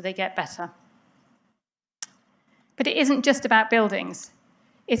patients so they get better. But it isn't just about buildings.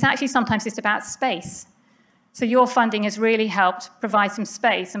 It's actually sometimes just about space. So your funding has really helped provide some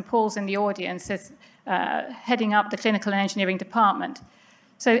space, and Paul's in the audience is heading up the clinical and engineering department.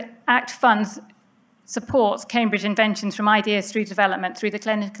 So ACT funds supports Cambridge inventions from ideas through development through the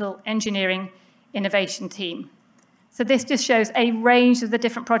clinical engineering innovation team. So this just shows a range of the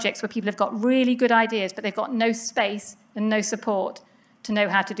different projects where people have got really good ideas, but they've got no space and no support to know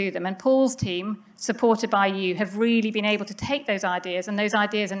how to do them. And Paul's team, supported by you, have really been able to take those ideas, and those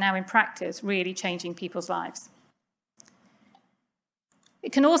ideas are now in practice, really changing people's lives.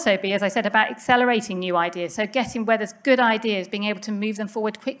 It can also be, as I said, about accelerating new ideas. So getting where there's good ideas, being able to move them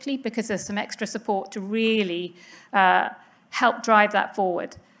forward quickly because there's some extra support to really help drive that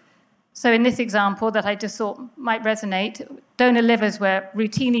forward. So in this example that I just thought might resonate, donor livers were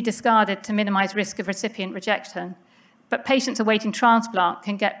routinely discarded to minimize risk of recipient rejection. But patients awaiting transplant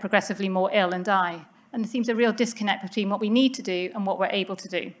can get progressively more ill and die. And there seems a real disconnect between what we need to do and what we're able to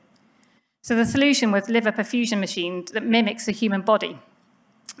do. So the solution was liver perfusion machines that mimics the human body,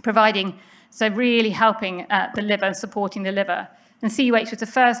 really helping the liver and supporting the liver. And CUH was the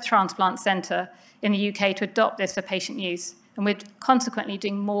first transplant centre in the UK to adopt this for patient use. And we're consequently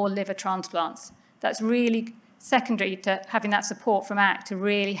doing more liver transplants. That's really secondary to having that support from ACT to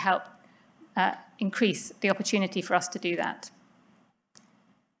really help increase the opportunity for us to do that.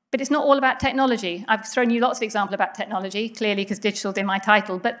 But it's not all about technology. I've thrown you lots of examples about technology, clearly because digital's in my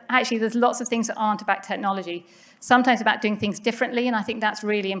title, but actually there's lots of things that aren't about technology. Sometimes about doing things differently, and I think that's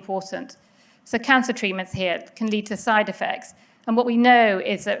really important. So cancer treatments here can lead to side effects. And what we know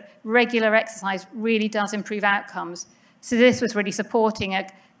is that regular exercise really does improve outcomes. So this was really supporting a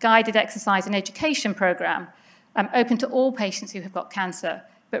guided exercise and education program open to all patients who have got cancer,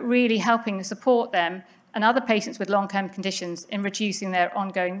 but really helping to support them and other patients with long-term conditions in reducing their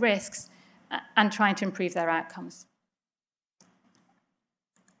ongoing risks and trying to improve their outcomes.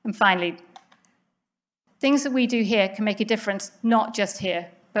 And finally, things that we do here can make a difference, not just here,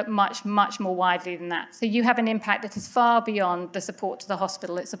 but much, much more widely than that. So you have an impact that is far beyond the support to the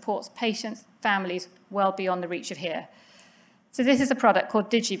hospital. It supports patients, families, well beyond the reach of here. So this is a product called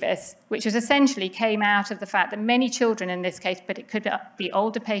Digivis, which was essentially came out of the fact that many children in this case, but it could be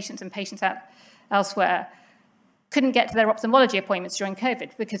older patients and patients elsewhere, couldn't get to their ophthalmology appointments during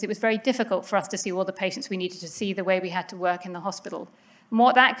COVID because it was very difficult for us to see all the patients we needed to see the way we had to work in the hospital. And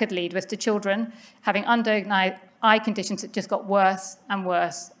what that could lead was to children having undiagnosed eye conditions that just got worse and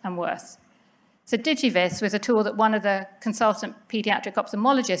worse and worse. So Digivis was a tool that one of the consultant pediatric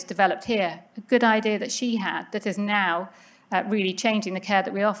ophthalmologists developed here, a good idea that she had that is now really changing the care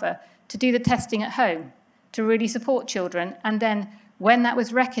that we offer, to do the testing at home, to really support children, and then when that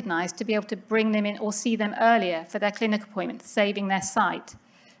was recognised, to be able to bring them in or see them earlier for their clinic appointment, saving their sight.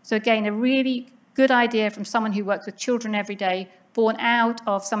 So again, a really good idea from someone who works with children every day, born out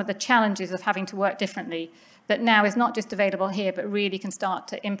of some of the challenges of having to work differently, that now is not just available here, but really can start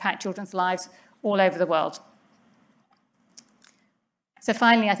to impact children's lives all over the world. So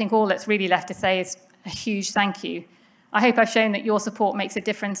finally, I think all that's really left to say is a huge thank you. I hope I've shown that your support makes a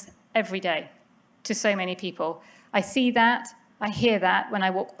difference every day to so many people. I see that, I hear that when I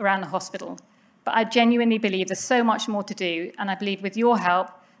walk around the hospital, but I genuinely believe there's so much more to do, and I believe with your help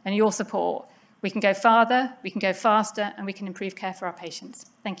and your support, we can go farther, we can go faster, and we can improve care for our patients.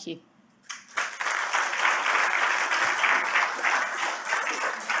 Thank you.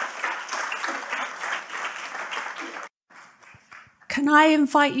 Can I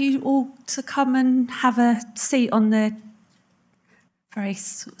invite you all to come and have a seat on the very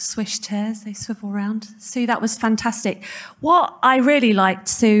swish chairs? They swivel around. Sue, that was fantastic. What I really liked,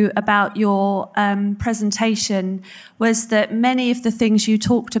 Sue, about your presentation was that many of the things you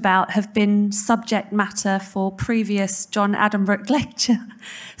talked about have been subject matter for previous John Addenbrooke Lecture.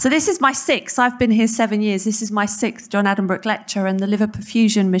 So this is my 6th. I've been here 7 years. This is my 6th John Addenbrooke Lecture, and the liver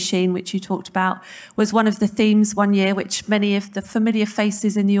perfusion machine, which you talked about, was one of the themes one year, which many of the familiar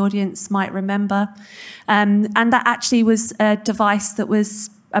faces in the audience might remember. And that actually was a device that was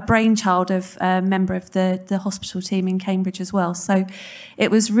a brainchild of a member of the hospital team in Cambridge as well. So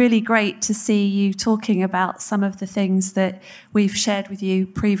it was really great to see you talking about some of the things that we've shared with you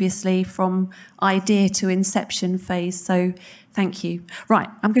previously from idea to inception phase. So thank you. Right,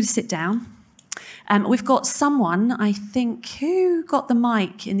 I'm going to sit down. We've got someone, I think, who got the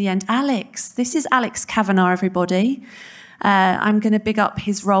mic in the end? Alex. This is Alex Kavanagh, everybody. I'm going to big up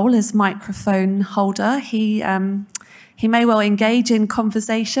his role as microphone holder. He may well engage in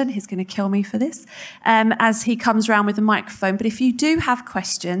conversation. He's going to kill me for this, as he comes around with the microphone. But if you do have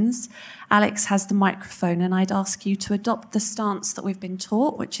questions, Alex has the microphone, and I'd ask you to adopt the stance that we've been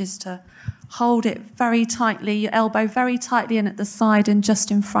taught, which is to hold it very tightly, your elbow very tightly in at the side and just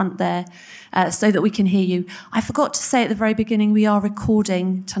in front there, so that we can hear you. I forgot to say at the very beginning, we are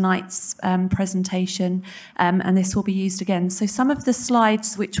recording tonight's presentation, and this will be used again. So some of the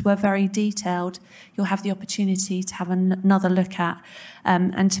slides which were very detailed, you'll have the opportunity to have another look at,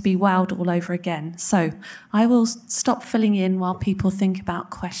 and to be wowed all over again. So I will stop filling in while people think about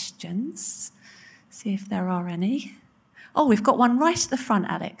questions, see if there are any. Oh, we've got one right at the front,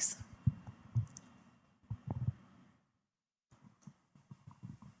 Alex.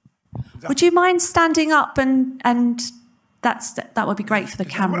 Would you mind standing up and that would be great for the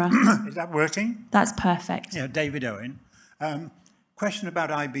camera. Is that working? That's perfect. Yeah, David Owen. Question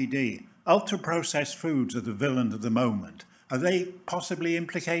about IBD. Ultra-processed foods are the villain of the moment. Are they possibly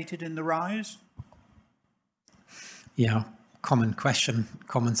implicated in the rise? Yeah, common question,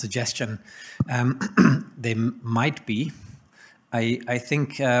 common suggestion. They might be. I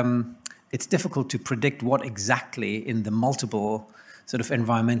think it's difficult to predict what exactly in the multiple sort of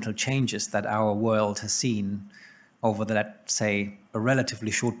environmental changes that our world has seen over the, let's say, a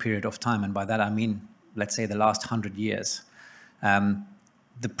relatively short period of time. And by that, I mean, let's say the last 100 years.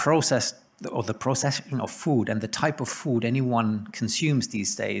 The process or the processing of food and the type of food anyone consumes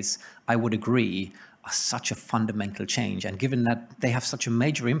these days, I would agree, are such a fundamental change. And given that they have such a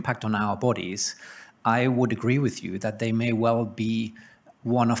major impact on our bodies, I would agree with you that they may well be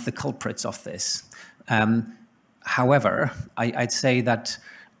one of the culprits of this. However, I'd say that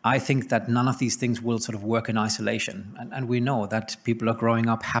I think that none of these things will sort of work in isolation. And we know that people are growing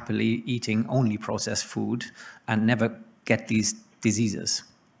up happily eating only processed food and never get these diseases.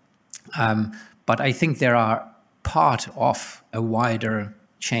 But I think they are part of a wider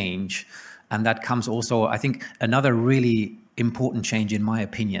change. And that comes also, I think, another really important change, in my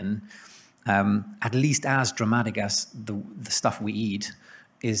opinion, at least as dramatic as the stuff we eat,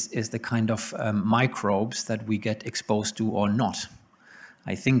 is the kind of microbes that we get exposed to or not.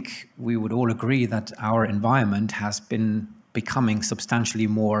 I think we would all agree that our environment has been becoming substantially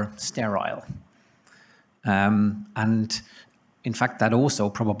more sterile. And in fact, that also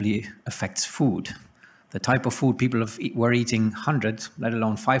probably affects food. The type of food people were eating 100, let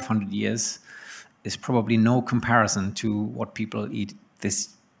alone 500 years, is probably no comparison to what people eat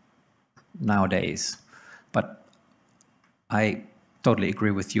this nowadays. But I totally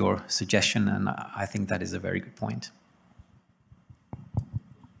agree with your suggestion, and I think that is a very good point.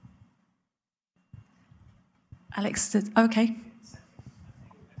 Alex, okay.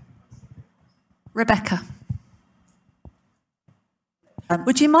 Rebecca.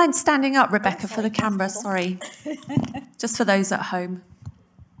 Would you mind standing up, Rebecca, for the camera? Sorry. Just for those at home.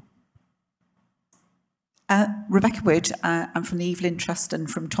 Rebecca Wood. I'm from the Evelyn Trust and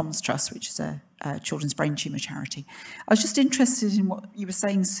from Tom's Trust, which is a children's brain tumour charity. I was just interested in what you were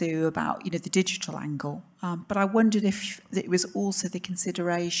saying, Sue, about the digital angle, but I wondered if it was also the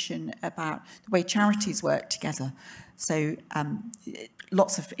consideration about the way charities work together. So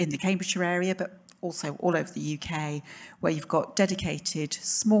lots of in the Cambridgeshire area, but also all over the UK, where you've got dedicated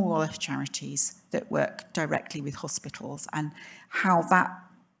smaller charities that work directly with hospitals, and how that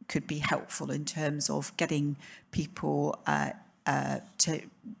could be helpful in terms of getting people to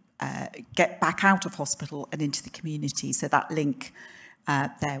get back out of hospital and into the community. So that link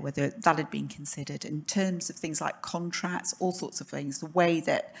there, whether that had been considered in terms of things like contracts, all sorts of things, the way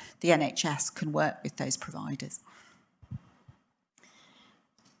that the NHS can work with those providers.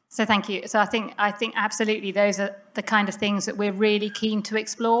 So thank you. So I think absolutely those are the kind of things that we're really keen to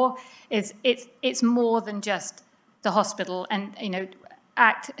explore. It's more than just the hospital, and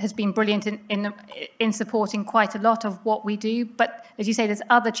ACT has been brilliant in supporting quite a lot of what we do. But as you say, there's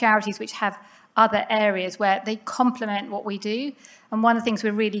other charities which have other areas where they complement what we do. And one of the things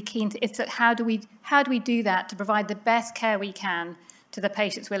we're really keen to is how do we do that to provide the best care we can to the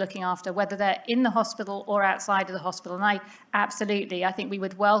patients we're looking after, whether they're in the hospital or outside of the hospital. And I think we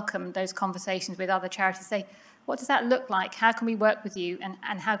would welcome those conversations with other charities. Say, what does that look like? How can we work with you?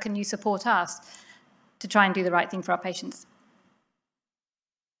 And how can you support us to try and do the right thing for our patients?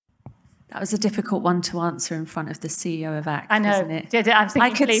 That was a difficult one to answer in front of the CEO of ACT, I know. wasn't it? I'm thinking, I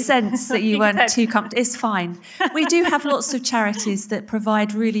could please. sense that you weren't too comfortable. It's fine. We do have lots of charities that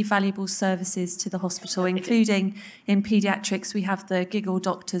provide really valuable services to the hospital, including in paediatrics. We have the giggle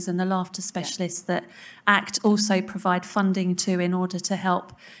doctors and the laughter specialists that ACT also provide funding to in order to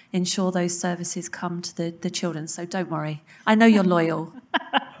help ensure those services come to the children. So don't worry. I know you're loyal.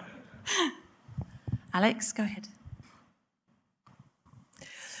 Alex, go ahead.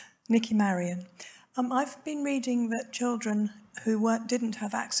 Nikki Marion. I've been reading that children who didn't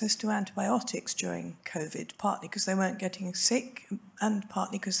have access to antibiotics during COVID, partly because they weren't getting sick and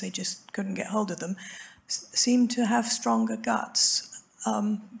partly because they just couldn't get hold of them, seem to have stronger guts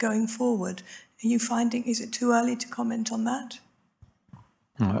going forward. Are you finding, is it too early to comment on that?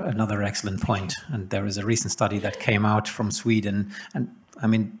 Another excellent point. And there is a recent study that came out from Sweden. And I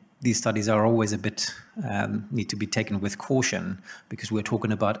mean, these studies are always a bit, need to be taken with caution because we're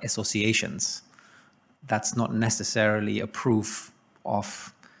talking about associations. That's not necessarily a proof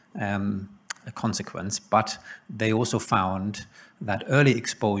of a consequence, but they also found that early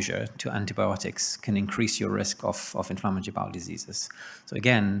exposure to antibiotics can increase your risk of inflammatory bowel diseases. So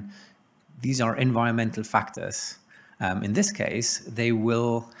again, these are environmental factors. In this case, they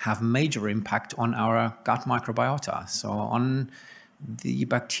will have major impact on our gut microbiota, so on the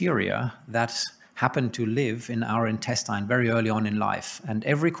bacteria that happen to live in our intestine very early on in life. And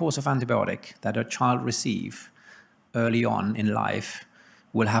every course of antibiotic that a child receives early on in life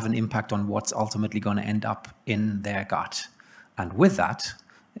will have an impact on what's ultimately going to end up in their gut. And with that,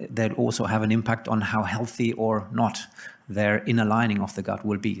 they'll also have an impact on how healthy or not their inner lining of the gut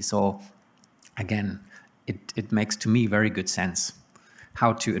will be. So again, it makes to me very good sense.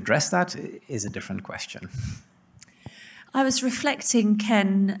 How to address that is a different question. I was reflecting,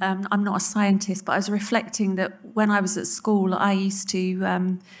 Ken, I'm not a scientist, but I was reflecting that when I was at school, I used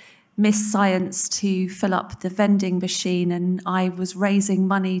to miss science to fill up the vending machine, and I was raising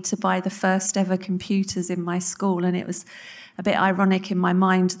money to buy the first ever computers in my school, and it was a bit ironic in my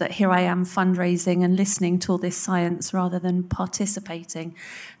mind that here I am fundraising and listening to all this science rather than participating.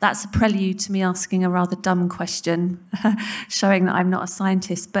 That's a prelude to me asking a rather dumb question, showing that I'm not a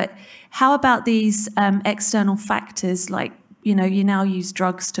scientist. But how about these external factors, like, you now use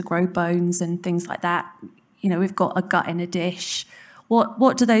drugs to grow bones and things like that. We've got a gut in a dish.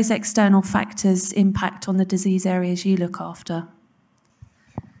 What do those external factors impact on the disease areas you look after?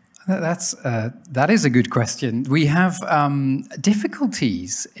 That is a good question. We have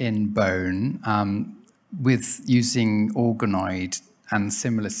difficulties in bone with using organoid and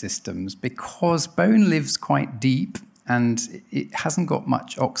similar systems because bone lives quite deep and it hasn't got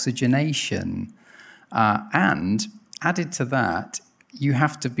much oxygenation. And added to that, you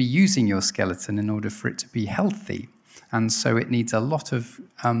have to be using your skeleton in order for it to be healthy. And so it needs a lot of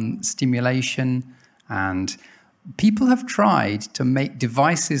stimulation, and people have tried to make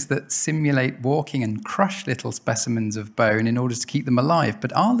devices that simulate walking and crush little specimens of bone in order to keep them alive.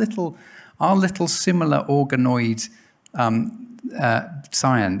 But our little similar organoid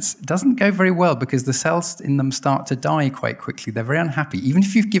science doesn't go very well because the cells in them start to die quite quickly. They're very unhappy, even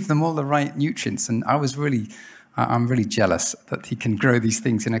if you give them all the right nutrients. And I'm really jealous that he can grow these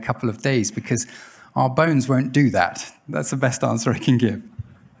things in a couple of days because our bones won't do that. That's the best answer I can give.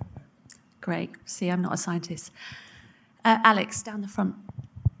 Great. See, I'm not a scientist. Alex, down the front.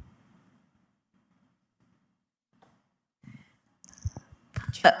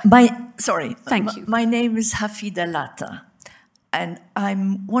 Thank you. My name is Hafida Lata, and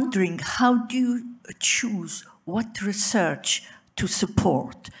I'm wondering, how do you choose what research to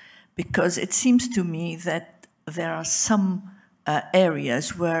support? Because it seems to me that there are some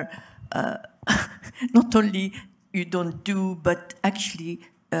areas where not only you don't do, but actually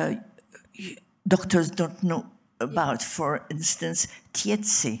doctors don't know about. For instance,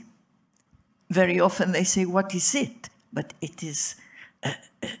 Tietze. Very often they say, what is it? But it is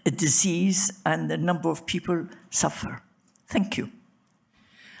a disease, and a number of people suffer. Thank you.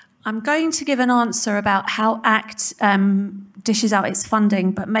 I'm going to give an answer about how ACT dishes out its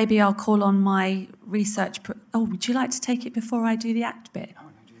funding, but maybe I'll call on my research. Would you like to take it before I do the ACT bit?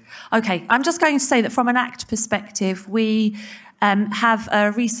 Okay, I'm just going to say that from an ACT perspective, we have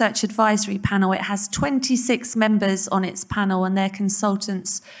a research advisory panel. It has 26 members on its panel, and they're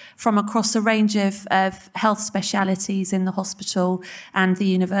consultants from across a range of health specialities in the hospital and the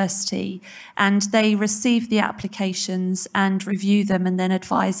university. And they receive the applications and review them and then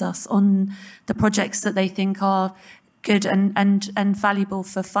advise us on the projects that they think are good and valuable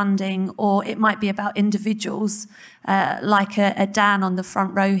for funding, or it might be about individuals like a Dan on the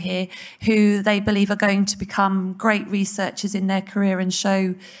front row here, who they believe are going to become great researchers in their career and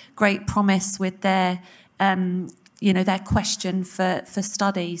show great promise with their their question for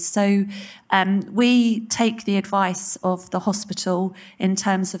study. So we take the advice of the hospital in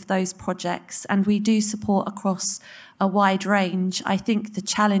terms of those projects, and we do support across a wide range. I think the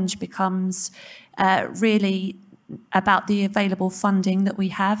challenge becomes really about the available funding that we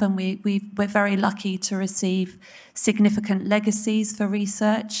have, and we're very lucky to receive significant legacies for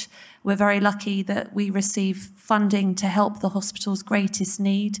research. We're very lucky that we receive funding to help the hospital's greatest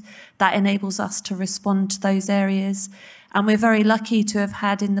need. That enables us to respond to those areas. And we're very lucky to have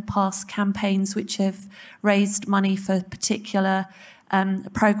had in the past campaigns which have raised money for particular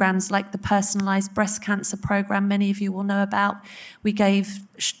programs like the personalised breast cancer programme many of you will know about. We gave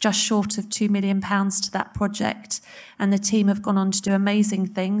just short of £2 million to that project, and the team have gone on to do amazing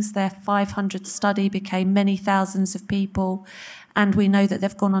things. Their 500 study became many thousands of people, and we know that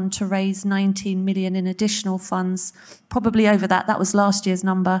they've gone on to raise 19 million in additional funds, probably over that was last year's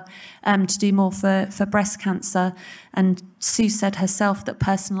number, to do more for breast cancer. And Sue said herself that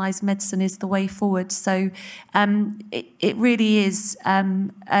personalised medicine is the way forward. So it really is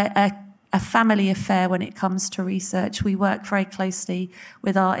a family affair when it comes to research. We work very closely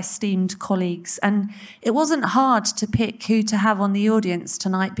with our esteemed colleagues. And it wasn't hard to pick who to have on the audience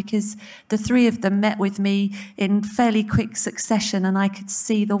tonight, because the three of them met with me in fairly quick succession, and I could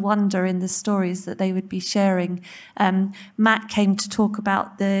see the wonder in the stories that they would be sharing. Matt came to talk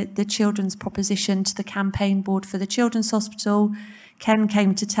about the children's proposition to the campaign board for the Children's Hospital. Ken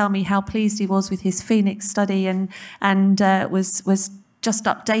came to tell me how pleased he was with his Phoenix study and was just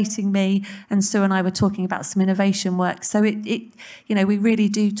updating me, and Sue and I were talking about some innovation work. So we really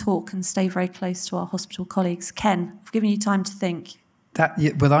do talk and stay very close to our hospital colleagues. Ken, I've given you time to think.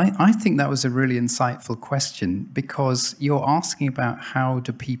 I think that was a really insightful question, because you're asking about how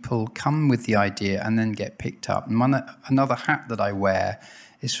do people come with the idea and then get picked up. And another hat that I wear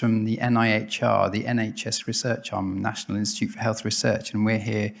is from the NIHR, the NHS Research Arm, National Institute for Health Research, and we're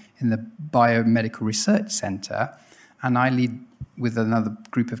here in the Biomedical Research Centre, and I lead with another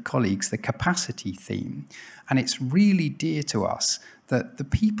group of colleagues the capacity theme. And it's really dear to us that the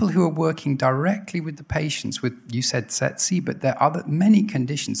people who are working directly with the patients, with, you said SETC, but there are many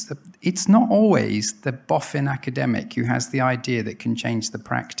conditions, that it's not always the boffin academic who has the idea that can change the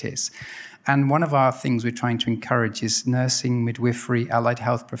practice. And one of our things we're trying to encourage is nursing, midwifery, allied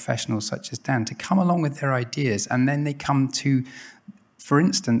health professionals such as Dan to come along with their ideas, and then they come to, for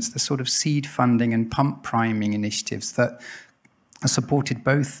instance, the sort of seed funding and pump priming initiatives that are supported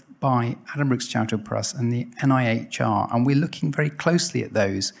both by Addenbrooke's Charitable Trust and the NIHR, and we're looking very closely at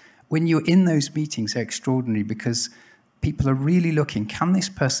those. When you're in those meetings, they're extraordinary, because people are really looking, can this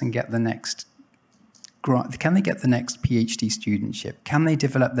person get the next grant? Can they get the next PhD studentship? Can they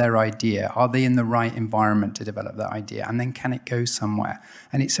develop their idea? Are they in the right environment to develop that idea? And then can it go somewhere?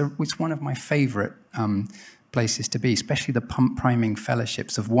 And it's one of my favorite places to be, especially the pump priming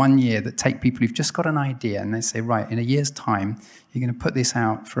fellowships of 1 year that take people who've just got an idea and they say, right, in a year's time, you're going to put this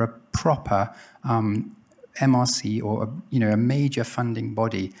out for a proper MRC or a major funding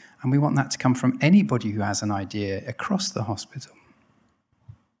body. And we want that to come from anybody who has an idea across the hospital.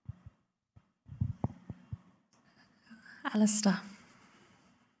 Alistair.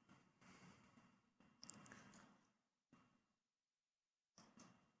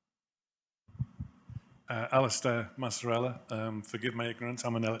 Alistair Massarella. Forgive my ignorance,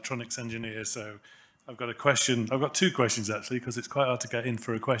 I'm an electronics engineer, so I've got a question. I've got two questions, actually, because it's quite hard to get in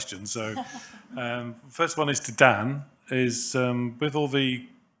for a question. So first one is to Dan, is with all the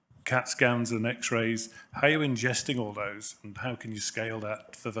CAT scans and x-rays, how are you ingesting all those, and how can you scale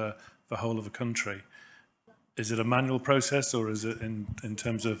that for the whole of the country? Is it a manual process, or is it in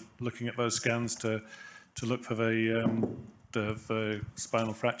terms of looking at those scans to look for the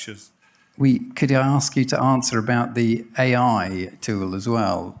spinal fractures? Could I ask you to answer about the AI tool as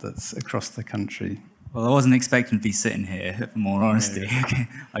well that's across the country? Well, I wasn't expecting to be sitting here, for more honesty. Yeah.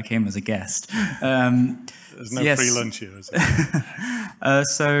 I came as a guest. There's no free lunch here, is there?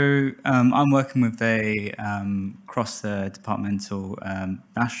 I'm working with a cross-departmental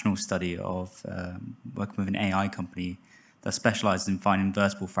national study of working with an AI company that specializes in finding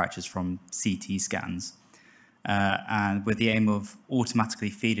vertebral fractures from CT scans, and with the aim of automatically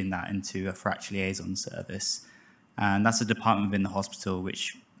feeding that into a fracture liaison service. And that's a department within the hospital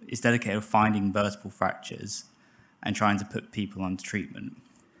which is dedicated to finding vertebral fractures and trying to put people on treatment.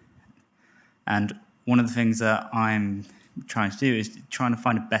 And one of the things that I'm trying to do is trying to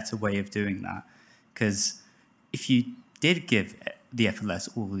find a better way of doing that. Because if you did give the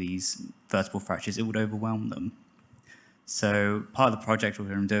FLS all these vertebral fractures, it would overwhelm them. So part of the project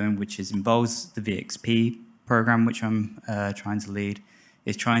that I'm doing, which involves the VXP program, which I'm trying to lead,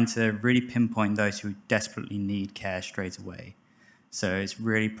 is trying to really pinpoint those who desperately need care straight away. So it's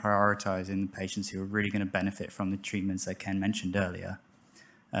really prioritizing the patients who are really going to benefit from the treatments that Ken mentioned earlier.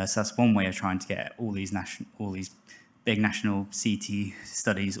 So that's one way of trying to get all these big national CT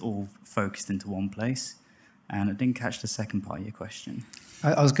studies all focused into one place. And I didn't catch the second part of your question.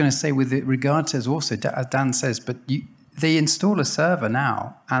 I was going to say, with regard to, as also Dan says, but they install a server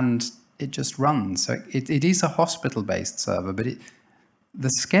now and it just runs. So it is a hospital-based server, but the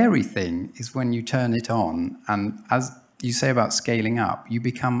scary thing is when you turn it on, and as you say about scaling up, you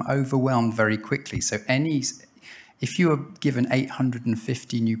become overwhelmed very quickly. So if you were given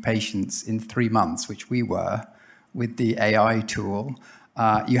 850 new patients in 3 months, which we were with the AI tool,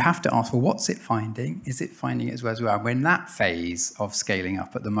 you have to ask, well, what's it finding? Is it finding it as well as we are? We're in that phase of scaling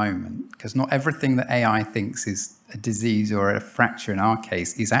up at the moment, because not everything that AI thinks is a disease or a fracture in our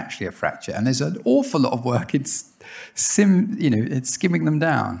case is actually a fracture. And there's an awful lot of work in it's skimming them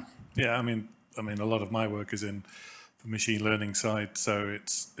down. Yeah, I mean, a lot of my work is in the machine learning side, so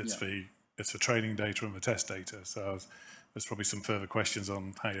it's the training data and the test data. So there's probably some further questions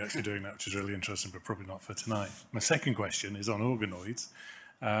on how you're actually doing that, which is really interesting, but probably not for tonight. My second question is on organoids.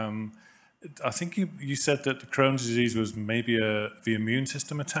 I think you said that the Crohn's disease was maybe the immune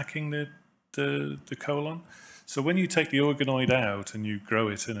system attacking the colon. So when you take the organoid out and you grow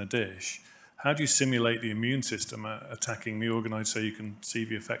it in a dish, how do you simulate the immune system attacking the organoid so you can see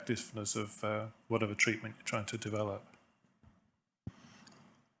the effectiveness of whatever treatment you're trying to develop?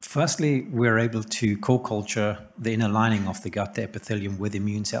 Firstly, we're able to co-culture the inner lining of the gut, the epithelium, with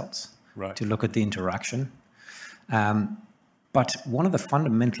immune cells, right, to look at the interaction. But one of the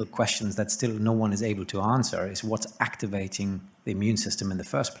fundamental questions that still no one is able to answer is what's activating the immune system in the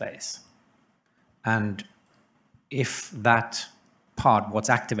first place. And if that part, what's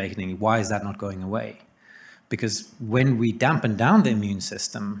activating it, why is that not going away? Because when we dampen down the immune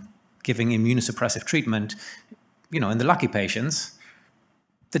system, giving immunosuppressive treatment, in the lucky patients,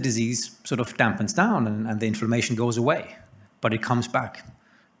 the disease sort of dampens down and the inflammation goes away, but it comes back.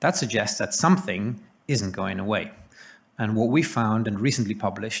 That suggests that something isn't going away. And what we found and recently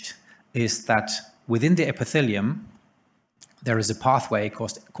published is that within the epithelium, there is a pathway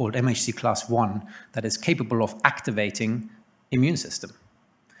called MHC class 1 that is capable of activating immune system.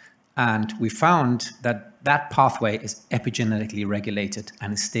 And we found that that pathway is epigenetically regulated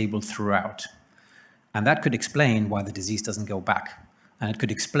and is stable throughout. And that could explain why the disease doesn't go back. And it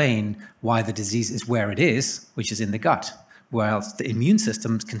could explain why the disease is where it is, which is in the gut, whereas the immune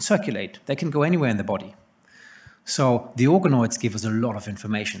systems can circulate. They can go anywhere in the body. So the organoids give us a lot of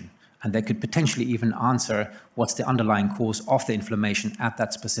information, and they could potentially even answer what's the underlying cause of the inflammation at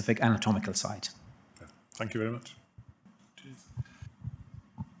that specific anatomical site. Thank you very much.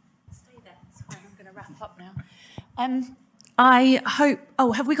 Stay there. It's fine. I'm going to wrap up now. I hope...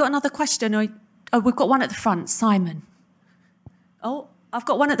 Oh, have we got another question? Oh, we've got one at the front. Simon. Oh, I've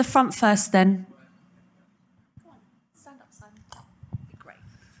got one at the front first then. Go on, stand up, Simon. Be great.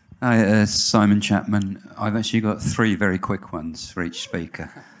 Hi, Simon Chapman. I've actually got 3 very quick ones for each speaker.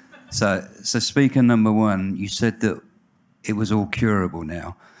 So speaker number 1, you said that it was all curable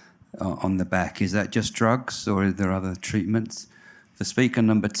now on the back. Is that just drugs or are there other treatments? For speaker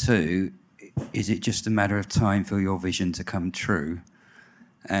number 2, is it just a matter of time for your vision to come true?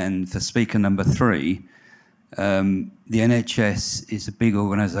 And for speaker number 3, The NHS is a big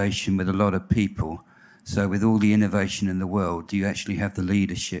organisation with a lot of people. So with all the innovation in the world, do you actually have the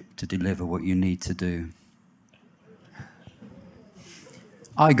leadership to deliver what you need to do?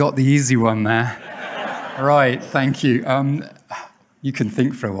 I got the easy one there. Right, thank you. You can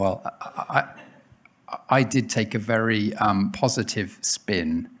think for a while. I did take a very positive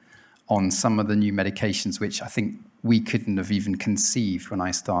spin on some of the new medications, which I think we couldn't have even conceived when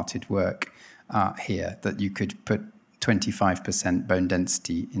I started work here, that you could put 25% bone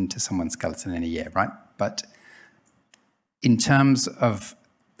density into someone's skeleton in a year, right? But in terms of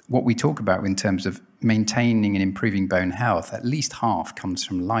what we talk about in terms of maintaining and improving bone health, at least half comes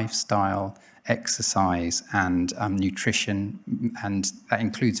from lifestyle, exercise, and nutrition, and that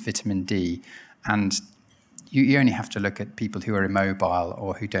includes vitamin D. And you only have to look at people who are immobile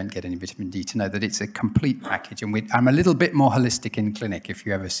or who don't get any vitamin D to know that it's a complete package. And I'm a little bit more holistic in clinic if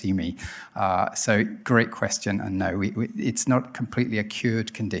you ever see me. So great question. And no, it's not completely a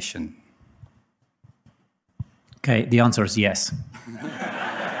cured condition. Okay, the answer is yes.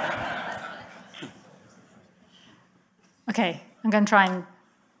 Okay, I'm going to try and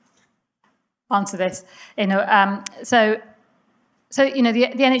answer this. So you know, the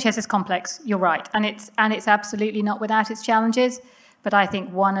NHS is complex. You're right, and it's absolutely not without its challenges. But I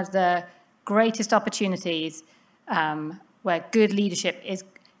think one of the greatest opportunities where good leadership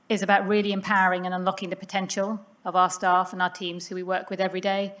is about really empowering and unlocking the potential of our staff and our teams who we work with every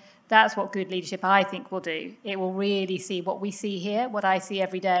day. That's what good leadership, I think, will do. It will really see what we see here, what I see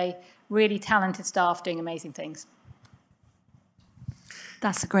every day, really talented staff doing amazing things.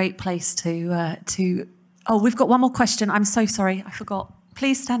 That's a great place to. Oh, we've got one more question. I'm so sorry, I forgot.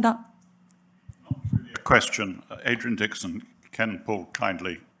 Please stand up. Not really a question. Adrian Dixon, Ken Paul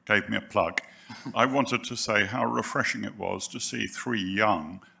kindly gave me a plug. I wanted to say how refreshing it was to see three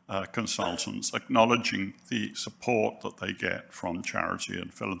young consultants acknowledging the support that they get from charity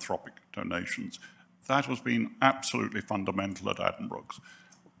and philanthropic donations. That has been absolutely fundamental at Addenbrooke's.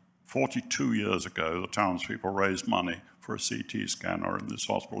 42 years ago, the townspeople raised money for a CT scanner in this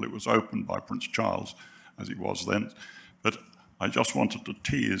hospital. It was opened by Prince Charles, as he was then. But I just wanted to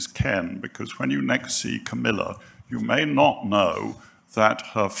tease Ken, because when you next see Camilla, you may not know that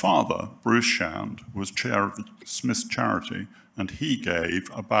her father, Bruce Shand, was chair of the Smith's Charity, and he gave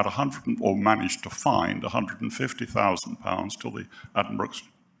about managed to find £150,000 to the Addenbrooke's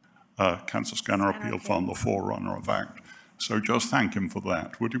Cancer Scanner Appeal Fund, the forerunner of ACT. So just thank him for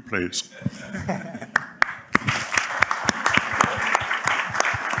that, would you please?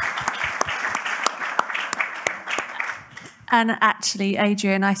 And actually,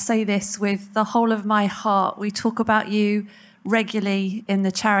 Adrian, I say this with the whole of my heart. We talk about you regularly in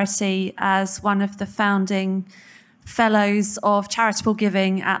the charity as one of the founding fellows of charitable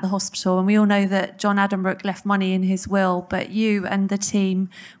giving at the hospital. And we all know that John Addenbrooke left money in his will, but you and the team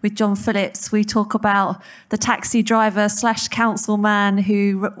with John Phillips, we talk about the taxi driver / councilman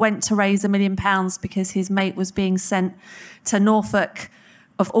who went to raise £1 million because his mate was being sent to Norfolk,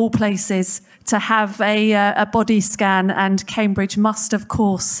 of all places, to have a body scan, and Cambridge must, of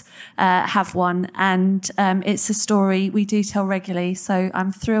course, have one. And it's a story we do tell regularly. So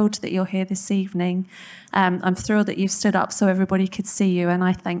I'm thrilled that you're here this evening. I'm thrilled that you've stood up so everybody could see you. And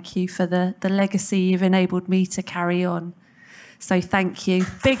I thank you for the legacy you've enabled me to carry on. So thank you.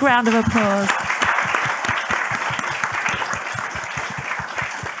 Big round of applause.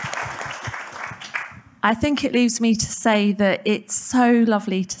 I think it leaves me to say that it's so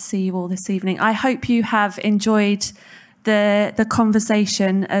lovely to see you all this evening. I hope you have enjoyed the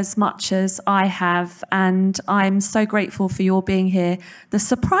conversation as much as I have, and I'm so grateful for your being here. The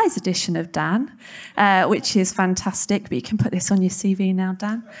surprise edition of Dan, which is fantastic, but you can put this on your CV now,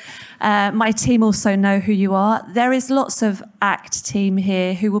 Dan. My team also know who you are. There is lots of ACT team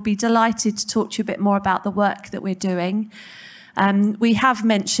here who will be delighted to talk to you a bit more about the work that we're doing. We have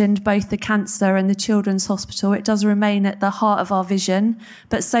mentioned both the cancer and the children's hospital. It does remain at the heart of our vision,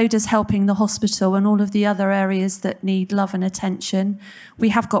 but so does helping the hospital and all of the other areas that need love and attention. We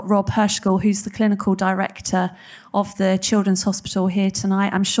have got Rob Herschel, who's the clinical director of the children's hospital, here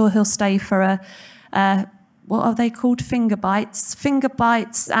tonight. I'm sure he'll stay for what are they called? Finger bites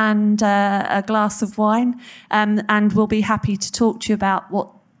and a glass of wine. And we'll be happy to talk to you about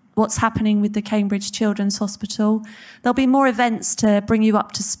what's happening with the Cambridge Children's Hospital. There'll be more events to bring you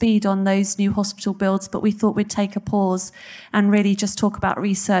up to speed on those new hospital builds, but we thought we'd take a pause and really just talk about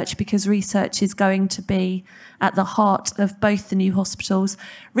research, because research is going to be at the heart of both the new hospitals.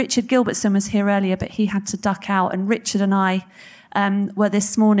 Richard Gilbertson was here earlier, but he had to duck out, and Richard and I were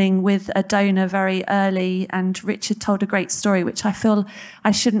this morning with a donor very early, and Richard told a great story, which I feel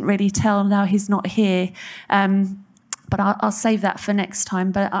I shouldn't really tell now he's not here. But I'll save that for next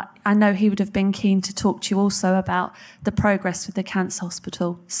time. But I know he would have been keen to talk to you also about the progress with the Cancer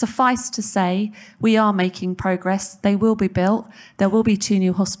Hospital. Suffice to say, we are making progress. They will be built. There will be 2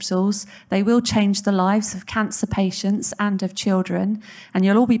 new hospitals. They will change the lives of cancer patients and of children. And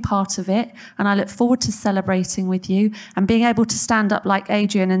you'll all be part of it. And I look forward to celebrating with you and being able to stand up like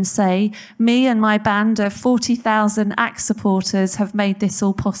Adrian and say, me and my band of 40,000 ACT supporters have made this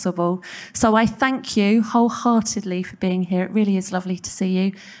all possible. So I thank you wholeheartedly for being here. It really is lovely to see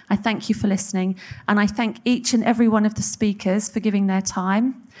you. I thank you for listening, and I thank each and every one of the speakers for giving their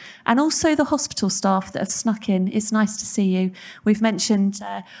time, and also the hospital staff that have snuck in. It's nice to see you. We've mentioned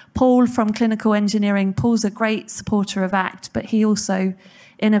Paul from clinical engineering. Paul's a great supporter of ACT, but he also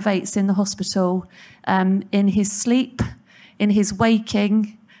innovates in the hospital in his sleep, in his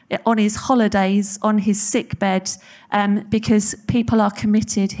waking, on his holidays, on his sick bed, because people are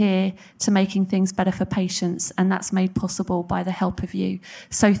committed here to making things better for patients, and that's made possible by the help of you.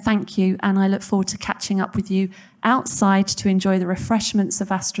 So thank you, and I look forward to catching up with you outside to enjoy the refreshments of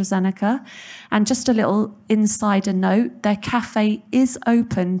AstraZeneca. And just a little insider note, their cafe is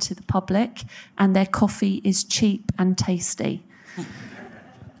open to the public, and their coffee is cheap and tasty.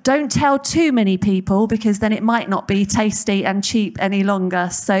 Don't tell too many people, because then it might not be tasty and cheap any longer.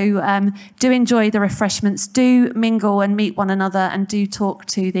 So do enjoy the refreshments, do mingle and meet one another, and do talk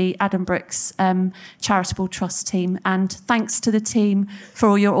to the Addenbrooke's Charitable Trust team. And thanks to the team for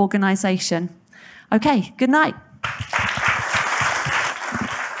all your organisation. Okay, good night.